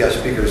encourage guest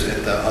speakers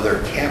at the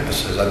other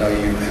campuses? I know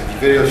you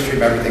video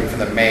stream everything from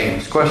the main.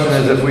 The question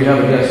is, if we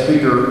have a guest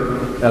speaker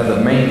at the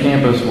main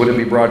campus, would it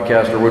be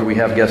broadcast, or would we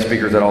have guest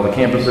speakers at all the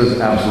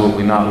campuses?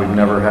 Absolutely not. We've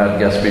never had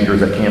guest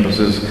speakers at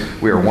campuses.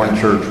 We are one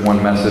church,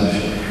 one message.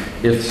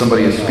 If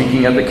somebody is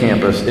speaking at the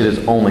campus, it is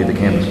only the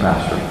campus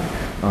pastor.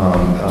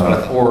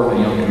 Or a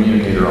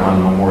communicator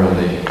on Memorial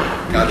Day.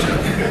 Gotcha.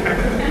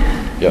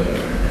 Yep.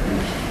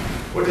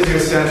 What does your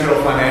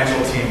central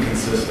financial team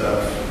consist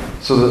of?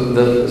 So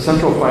the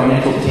central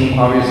financial team,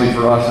 obviously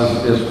for us,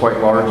 is quite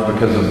large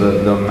because of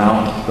the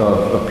amount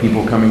of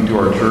people coming to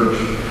our church.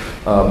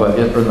 But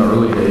in the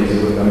early days,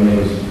 it was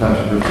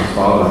Pastor Bruce's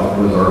father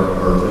was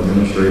our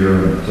administrator,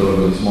 and so it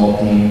was a small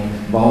team.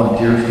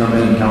 Volunteers come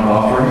in and count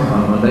offerings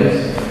on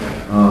Mondays.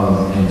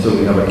 And so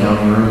we have a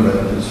counting room that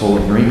is full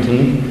of green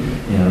team.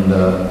 And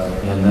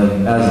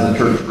then as the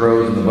church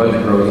grows and the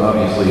budget grows,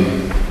 obviously,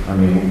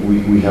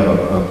 we have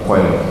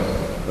quite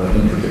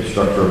an intricate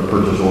structure of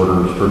purchase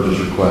orders, purchase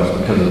requests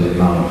because of the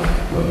amount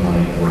of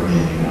money that we're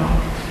handing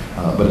out.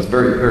 But it's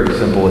very, very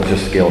simple. It's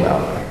just scaled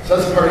out. So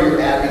that's part of your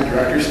admin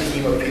director's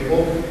team of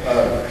people?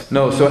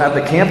 No, so at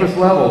the campus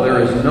level, there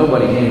is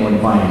nobody handling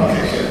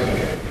finances.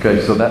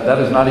 Okay, so that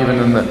is not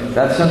even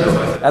that's central.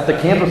 At the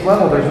campus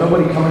level, there's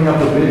nobody coming up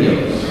with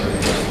videos.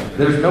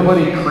 There's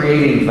nobody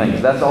creating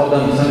things. That's all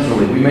done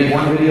centrally. We make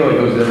one video, it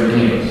goes to every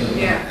campus.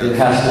 Yeah. It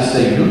has to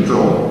stay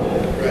neutral.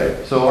 Right.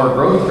 So our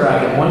growth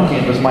track at one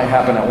campus might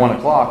happen at 1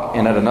 o'clock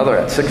and at another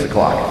at 6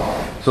 o'clock.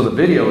 So the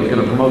video is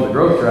going to promote the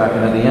growth track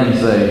and at the end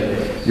say,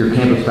 your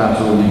campus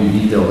pastor will give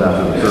you details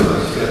after the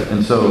service.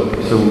 And so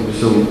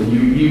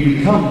you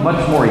become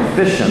much more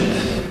efficient.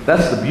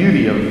 That's the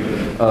beauty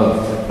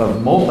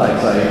of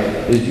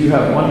multi-site, is you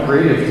have one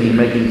creative team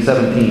making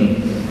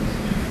 17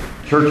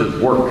 churches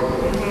work.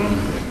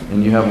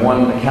 And you have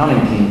one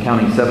accounting team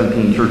counting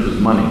 17 churches'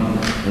 money.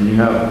 And you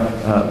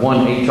have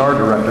one HR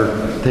director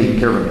taking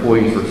care of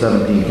employees for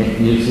 17.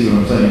 You see what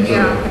I'm saying?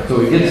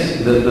 So it gets,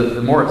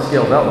 the more it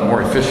scales out, the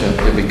more efficient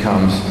it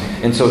becomes.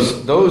 And so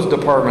those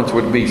departments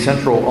would be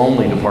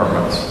central-only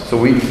departments. So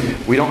we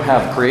don't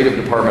have creative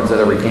departments at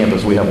every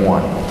campus. We have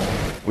one.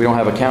 We don't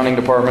have accounting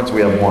departments.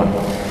 We have one.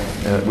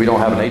 We don't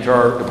have an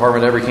HR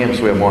department at every campus.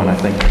 We have one. I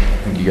think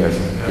you guys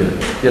get it.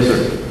 Yes, sir.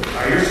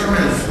 Are your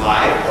sermons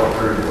live or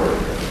pre-recorded?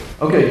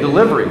 Okay,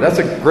 delivery. That's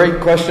a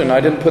great question. I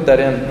didn't put that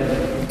in.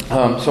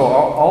 So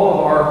all of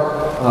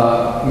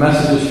our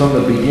messages from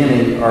the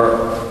beginning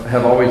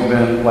have always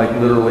been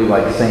literally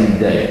same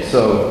day.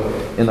 So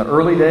in the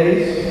early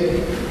days,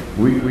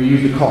 we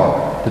used a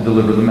car to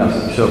deliver the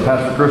message. So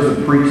Pastor Chris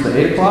would preach at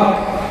 8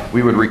 o'clock.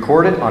 We would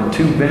record it on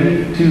two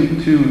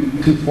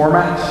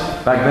formats.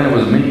 Back then it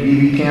was a mini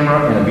DV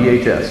camera and a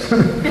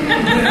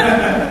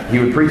VHS. He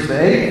would preach to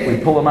 8.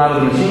 We'd pull him out of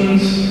the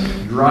machines,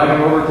 drive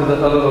him over to the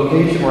other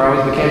location where I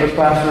was the campus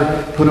pastor,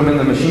 put him in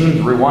the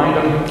machines, rewind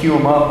them, cue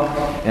them up,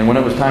 and when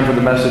it was time for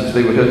the message,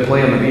 they would hit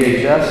play on the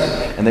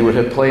VHS, and they would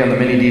hit play on the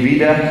mini DV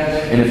deck,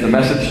 and if the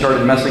message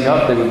started messing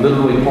up, they would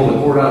literally pull the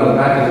cord out of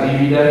the back of the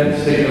DV deck and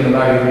stick it in the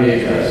back of the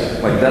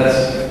VHS.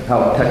 That's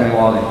how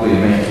technologically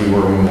advanced we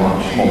were when we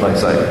launched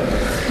multi-site.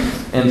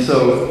 And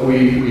so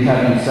we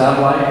had new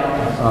satellite,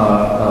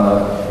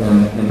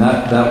 and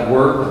that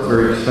worked. It's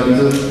very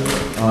expensive.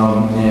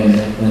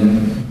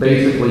 And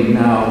basically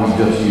now we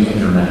just use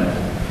internet.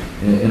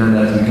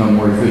 Internet's become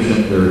more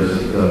efficient.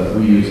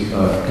 We use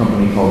a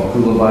company called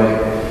Kulobyte,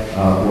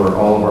 where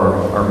all of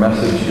our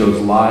message goes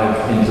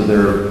live into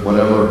their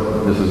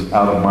whatever. This is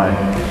out of my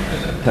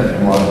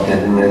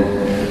technological world.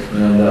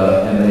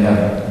 And they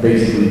have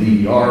basically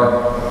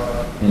DVR.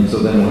 And so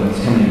then when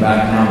it's coming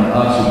back down to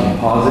us, we can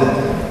pause it.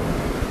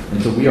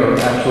 And so we are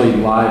actually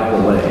live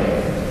delay,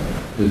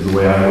 is the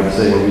way I would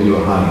say what we do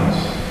at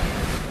Hines.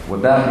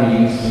 What that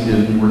means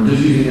is we're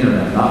just using the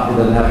internet. It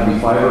doesn't have to be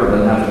fiber, it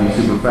doesn't have to be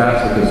super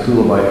fast because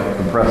Kulobyte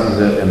compresses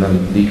it and then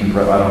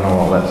decompresses. I don't know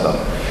all that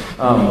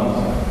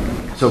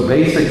stuff. So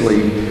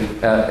basically,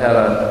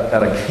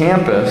 at a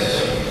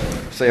campus,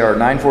 say our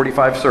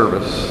 9:45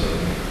 service,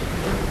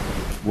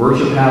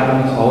 worship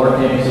happens. All our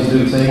campuses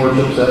do the same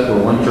worship set.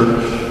 We're one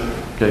church.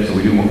 Okay, so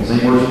we do the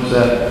same worship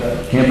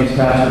set. Campus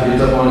pastor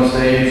gets up on the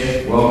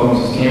stage,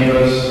 welcomes his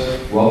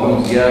campus,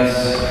 welcomes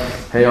guests.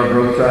 Hey, our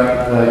growth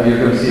track, you're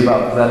going to see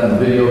about that in the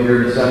video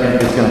here in a second.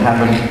 It's going to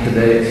happen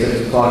today at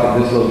 6 o'clock at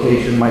this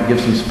location. Might give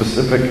some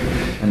specific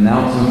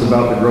announcements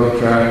about the growth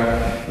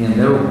track. And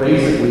they're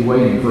basically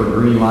waiting for a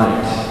green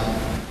light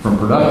from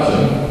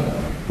production,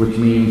 which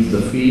means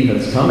the feed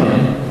has come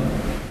in,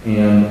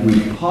 and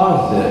we've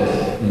paused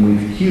it, and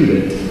we've cued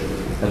it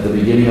at the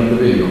beginning of the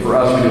video. For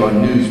us, we do a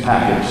news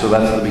package, so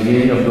that's the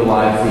beginning of the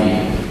live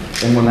feed.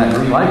 And when that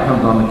green light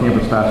comes on, the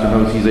campus pastor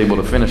knows he's able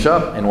to finish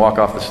up and walk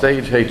off the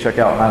stage. Hey, check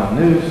out Highland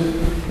News.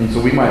 And so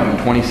we might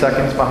be 20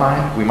 seconds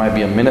behind. We might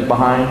be a minute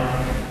behind.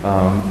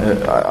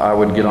 I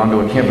would get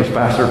onto a campus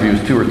pastor if he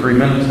was 2 or 3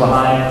 minutes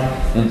behind.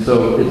 And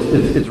so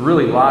it's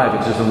really live.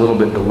 It's just a little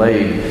bit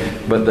delayed.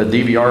 But the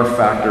DVR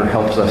factor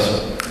helps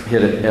us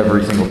hit it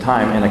every single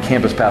time. And a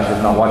campus pastor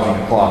is not watching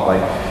a clock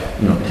like,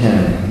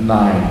 10,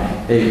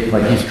 9, 8.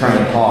 Like he's trying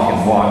to talk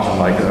and watch and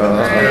like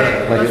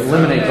it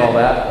eliminates all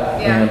that.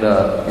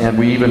 And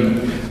we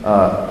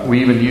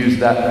even use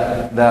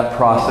that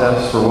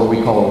process for what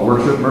we call a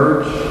worship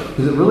merge,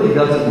 because it really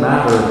doesn't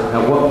matter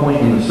at what point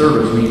in the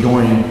service we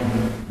join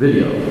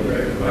video.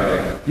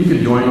 You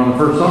can join on the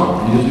first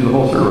song. You just do the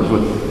whole service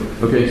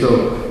with. Okay,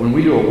 so when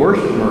we do a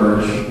worship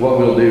merge, what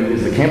we'll do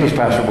is the campus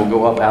pastor will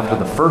go up after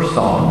the first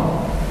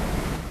song,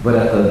 but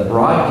at the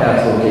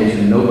broadcast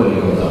location, nobody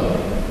goes up.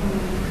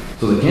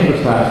 So the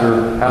campus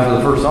pastor, after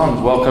the first song,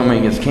 is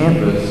welcoming his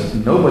campus.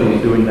 Nobody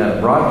is doing that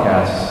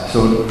broadcast.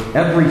 So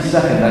every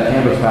second that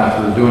campus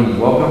pastor is doing his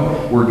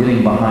welcome, we're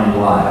getting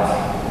behind live.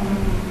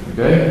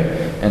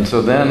 Okay? And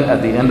so then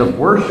at the end of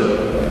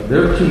worship,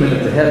 they're 2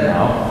 minutes ahead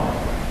now.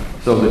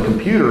 So the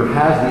computer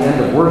has the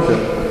end of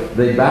worship.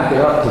 They back it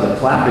up to the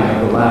clapping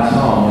of the last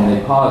song and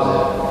they pause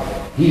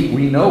it.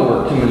 We know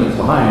we're 2 minutes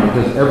behind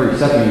because every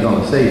second he's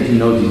on the stage, he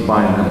knows he's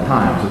buying them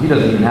time. So he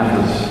doesn't even have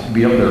to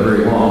be up there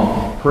very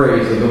long.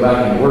 Praise, they go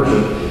back into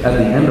worship. At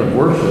the end of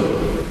worship,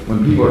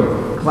 when people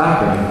are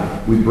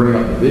clapping, we bring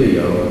up the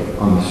video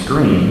on the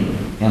screen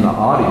and the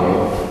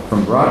audio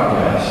from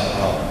broadcast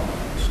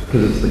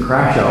because it's the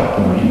crash out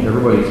point.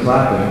 Everybody's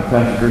clapping.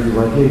 Pastor Chris is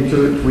like, hey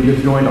church, we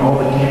just joined all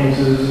the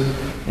campuses,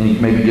 and he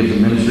maybe gives a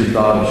ministry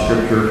thought of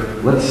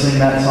scripture. Let's sing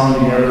that song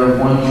together,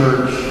 one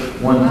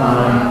church, one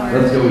time.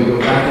 Let's go. We go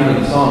back into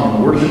the song,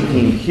 and the worship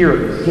team here at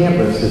this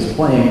campus is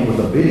playing with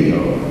a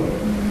video.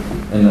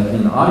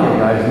 And the audio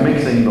guy is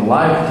mixing the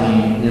live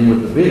team in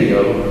with the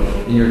video,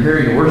 and you're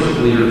hearing the worship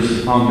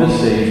leaders on this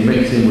stage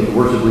mixing with the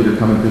worship leader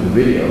coming through the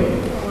video.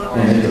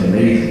 And it's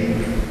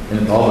amazing. And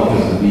it's all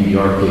because of the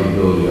DVR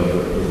capability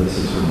of the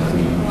system that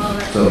we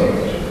use.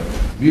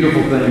 So,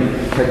 beautiful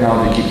thing.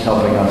 Technology keeps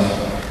helping us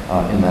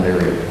in that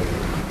area.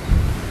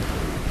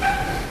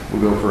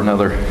 We'll go for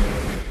another.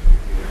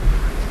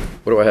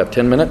 What do I have,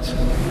 10 minutes?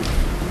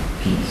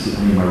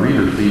 I need my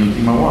reader so you can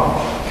see my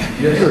watch.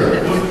 Yes,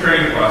 sir. What's the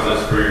training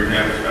process for your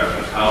campus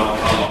pastors? How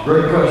long?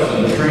 Great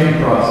question. The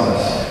training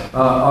process.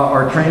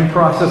 Our training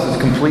process is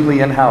completely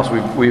in-house.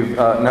 We've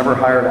never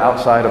hired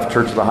outside of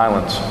Church of the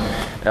Highlands,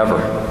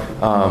 ever.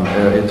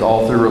 It's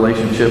all through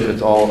relationship.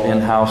 It's all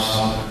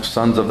in-house,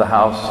 sons of the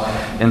house.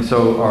 And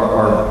so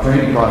our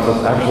training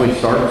process actually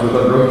starts with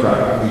our growth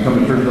track. You come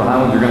to Church of the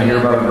Highlands, you're going to hear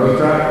about our growth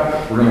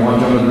track. We're going to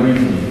want you on the dream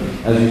team.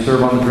 As you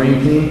serve on the dream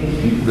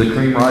team, the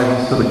cream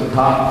rises to the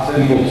top.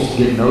 People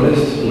get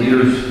noticed.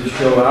 Leaders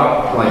show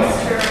out. Like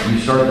you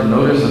start to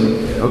notice,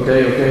 and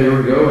okay, here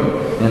we go.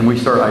 And we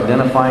start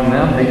identifying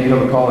them. Hey, you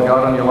have a call of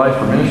God on your life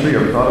for ministry?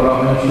 Ever thought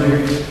about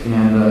ministry?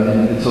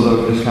 And so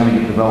they'll just kind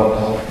of get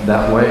developed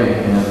that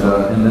way.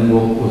 And then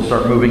we'll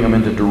start moving them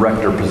into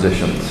director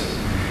positions.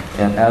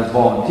 And as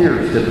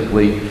volunteers,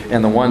 typically,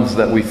 and the ones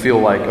that we feel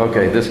like,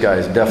 okay, this guy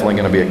is definitely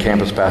going to be a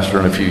campus pastor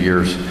in a few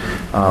years,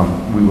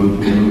 we would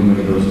move him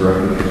into those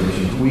director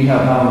positions. We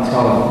have Highlands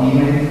College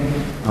Evening,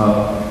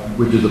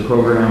 which is a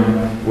program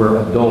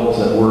where adults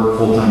that work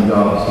full-time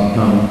jobs can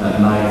come at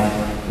night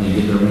and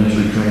get their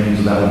ministry training.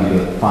 So that would be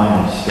the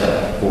final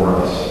step for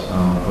us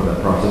for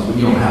that process. But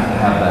you don't have to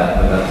have that,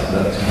 but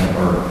that's kind of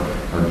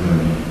our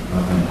journey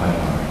and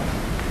pipeline.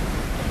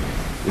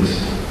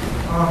 Yes.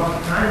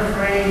 Time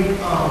frame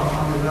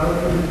on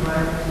developing the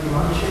plan to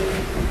launch it.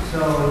 So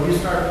you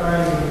start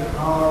planning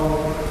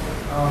how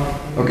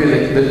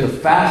Okay, the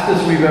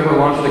fastest we've ever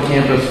launched a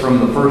campus from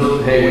the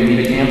first, hey, we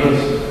need a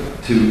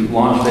campus, to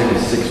launch day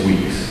was 6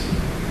 weeks.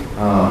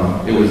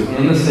 It was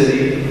in the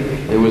city.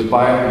 It was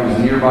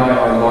nearby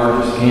our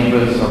largest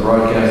campus, our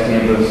broadcast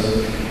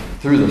campus.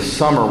 Through the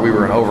summer, we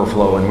were in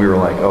overflow, and we were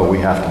like, oh, we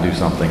have to do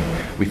something.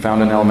 We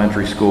found an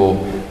elementary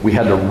school. We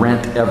had to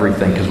rent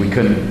everything because we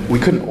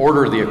couldn't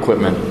order the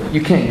equipment. You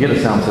can't get a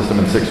sound system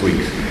in 6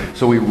 weeks.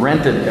 So we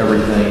rented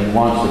everything,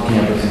 launched the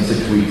campus in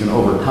 6 weeks, and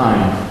over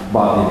time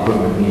bought the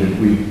equipment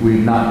needed.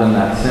 We've not done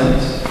that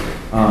since.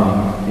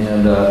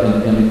 And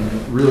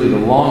really the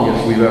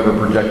longest we've ever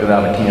projected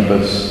out a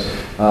campus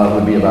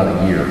would be about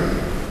a year.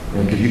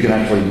 Because you can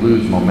actually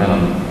lose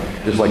momentum.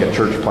 Just like a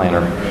church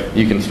planner,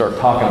 you can start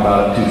talking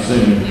about it too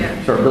soon,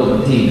 start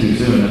building a team too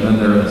soon, and then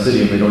they're in the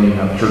city and they don't even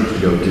have a church to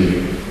go to,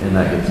 and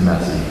that gets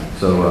messy.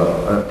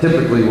 So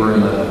typically we're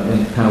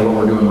in kind of what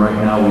we're doing right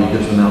now. We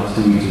just announced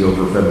 2 weeks ago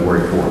for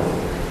February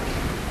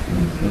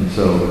 4th. And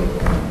so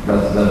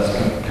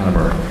that's kind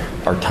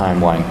of our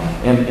timeline.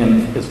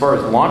 And as far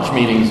as launch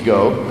meetings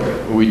go,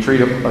 we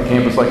treat a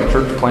campus like a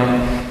church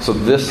plant. So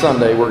this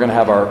Sunday we're going to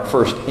have our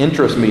first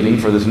interest meeting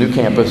for this new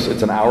campus.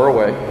 It's an hour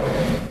away.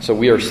 So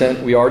we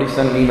already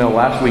sent an email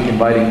last week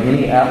inviting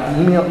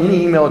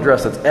any email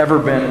address that's ever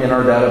been in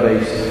our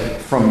database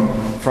from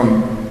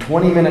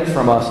 20 minutes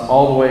from us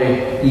all the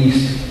way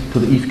east to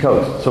the East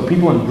Coast. So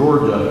people in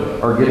Georgia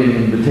are getting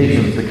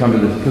invitations to come to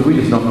this because we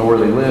just don't know where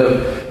they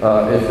live,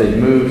 if they've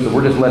moved. So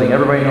we're just letting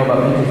everybody know about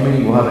the interest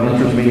meeting. We'll have an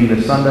interest meeting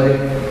this Sunday.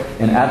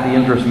 And at the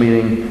interest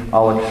meeting,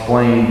 I'll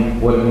explain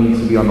what it means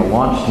to be on the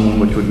launch team,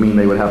 which would mean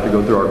they would have to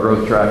go through our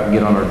growth track and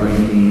get on our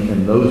dream team.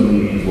 And those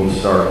meetings will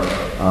start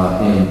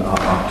in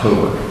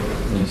October.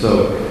 And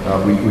so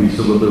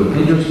we'll do an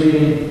interest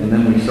meeting, and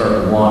then we start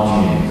the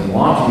launch meetings. And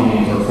launch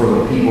meetings are for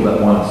the people that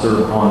want to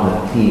serve on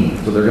the team.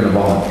 So they're going to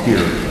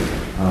volunteer.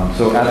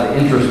 So at the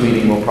interest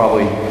meeting, we'll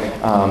probably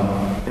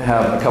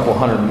have a couple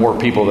hundred more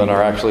people than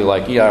are actually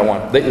like,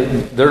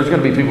 there's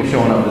going to be people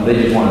showing up that they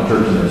just want a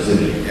church in their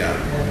city. Yeah.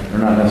 They're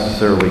not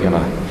necessarily going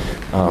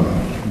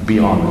to be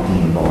on the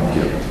team and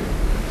volunteer.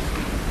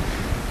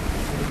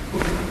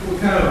 What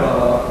kind of,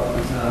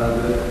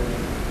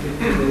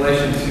 in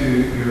relation to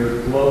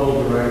your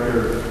global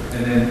director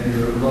and then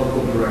your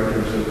local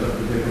directors of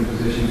the different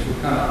positions,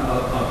 what kind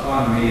of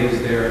autonomy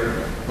is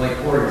there? Like,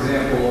 for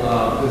example,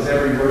 does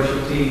every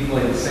worship team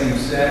play the same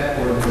set,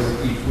 or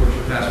does each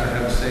worship pastor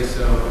have to say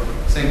so?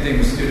 Same thing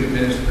with student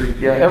ministry.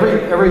 Yeah,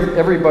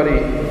 everybody,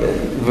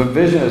 the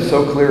vision is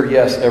so clear,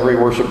 yes, every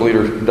worship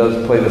leader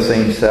does play the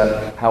same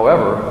set.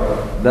 However,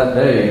 that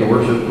day, the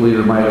worship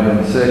leader might have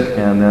been sick,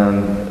 and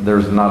then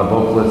there's not a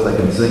vocalist that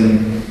can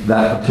sing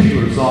that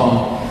particular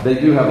song. They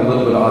do have a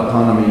little bit of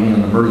autonomy in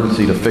an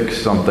emergency to fix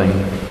something,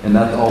 and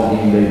that's all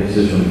game day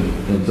decision.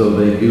 And so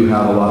they do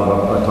have a lot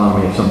of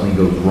autonomy if something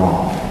goes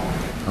wrong.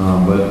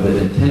 But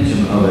the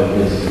intention of it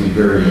is to be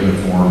very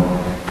uniform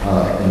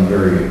and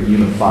very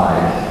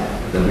unified,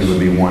 that we would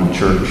be one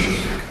church.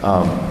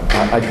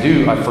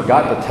 I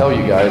forgot to tell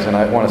you guys, and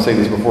I want to say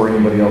this before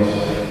anybody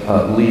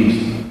else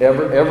leaves.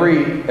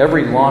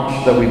 Every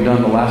launch that we've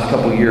done the last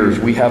couple of years,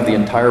 we have the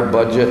entire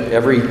budget,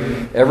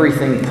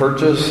 everything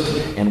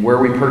purchased, and where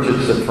we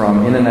purchased it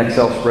from in an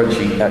Excel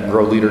spreadsheet at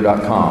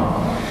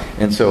growleader.com.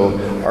 And so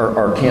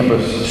our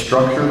campus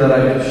structure that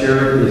I just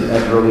shared is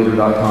at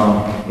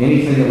growleader.com.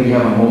 Anything that we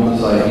have on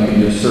multi-site, you can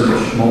just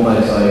search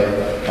multi-site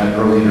at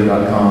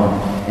growleader.com,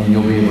 and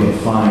you'll be able to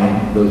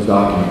find those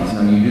documents.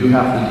 Now, you do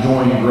have to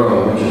join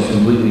Grow, which is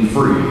completely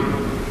free.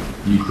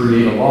 You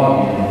create a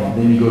login,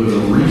 then you go to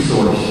the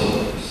resource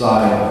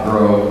side of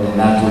Grow, and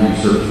that's where you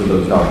search for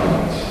those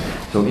documents.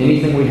 So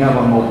anything we have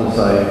on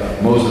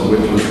multi-site, most of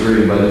which was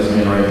created by this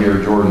man right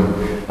here, Jordan,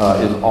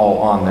 is all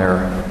on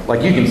there.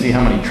 Like, you can see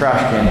how many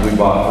trash cans we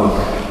bought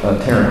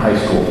for Tarrant High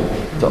School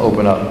to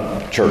open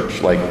up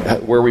church. Like,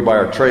 where we buy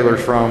our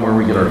trailers from, where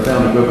we get our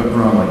sound equipment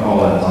from, like,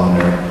 all that's on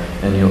there.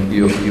 And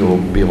you'll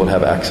be able to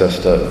have access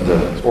to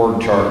the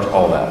org charts,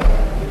 all that.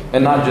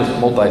 And not just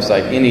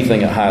multi-site,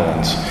 anything at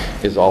Highlands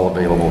is all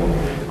available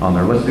on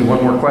there. Let's do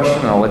one more question,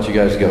 and I'll let you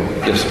guys go.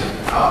 Yes, sir.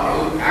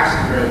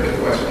 Actually, a very good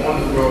question. On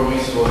the Grow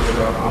resource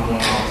I'm on all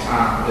the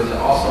time, does it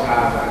also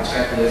have a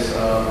checklist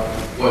of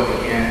what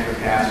the campus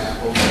pastor is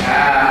supposed to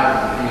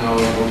have?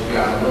 What you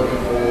guys are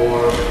looking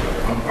for?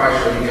 I'm quite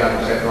sure you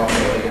guys check off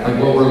everything. Like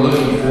what we're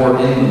looking for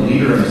in the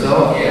leader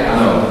himself? Yeah.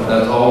 No,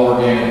 that's all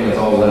organic. That's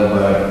all led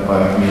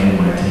by me and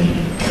my team.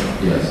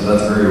 Yeah, so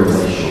that's very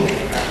relational.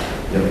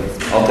 Yep.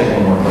 I'll take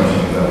one more question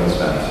if that was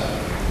fast.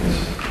 Yes.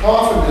 How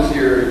often does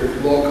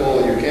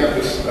your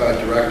campus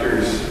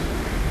directors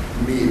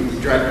meet? Do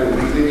you try to do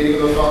a weekly meeting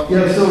with those folks?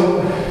 Yeah,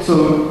 so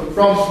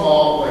from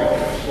small.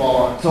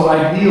 So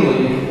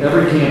ideally,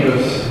 every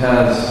campus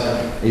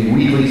has a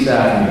weekly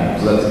staff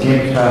meeting. So that's the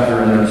campus pastor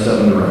and their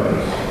 7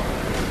 directors.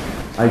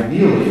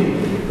 Ideally,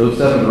 those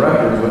 7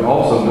 directors would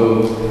also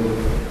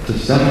go to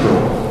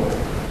Central.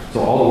 So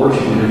all the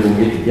worship leaders will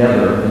get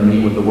together and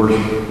meet with the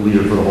worship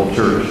leader for the whole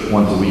church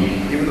once a week.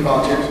 Even the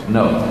volunteers?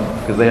 No,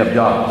 because they have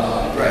jobs.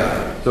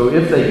 Right. So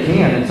if they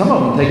can, and some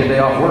of them take a day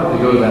off work to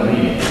go to that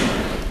meeting.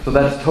 So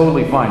that's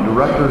totally fine.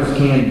 Directors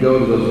can go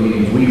to those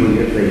meetings weekly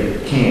if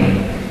they can,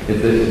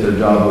 if their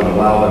job would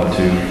allow them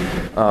to.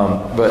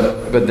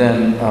 But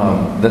then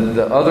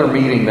the other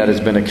meeting that has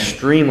been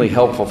extremely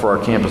helpful for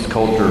our campus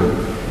culture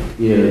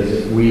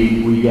is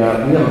we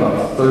have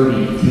about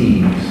 30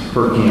 teams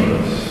per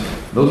campus.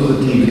 Those are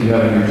the teams that you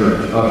have in your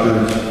church: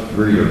 ushers,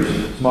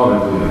 greeters, small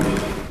group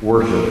leaders,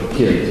 worship,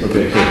 kids.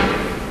 Okay, so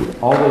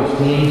all those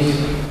teams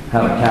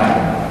have a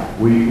captain.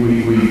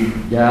 We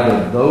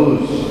gather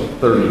those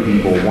 30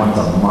 people once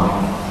a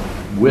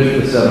month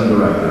with the 7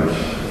 directors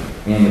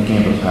and the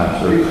campus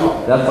pastor.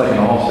 That's like an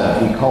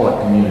all-staff. We call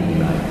it community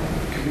night.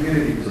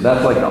 So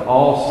that's like the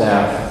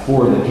all-staff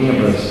for the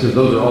campus, because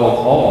those are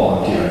all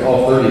volunteers.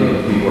 All 30 of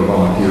those people are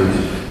volunteers.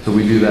 So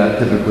we do that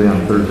typically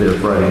on Thursday or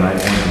Friday night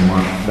once a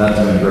month. That's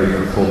been great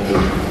for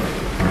culture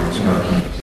in our campus.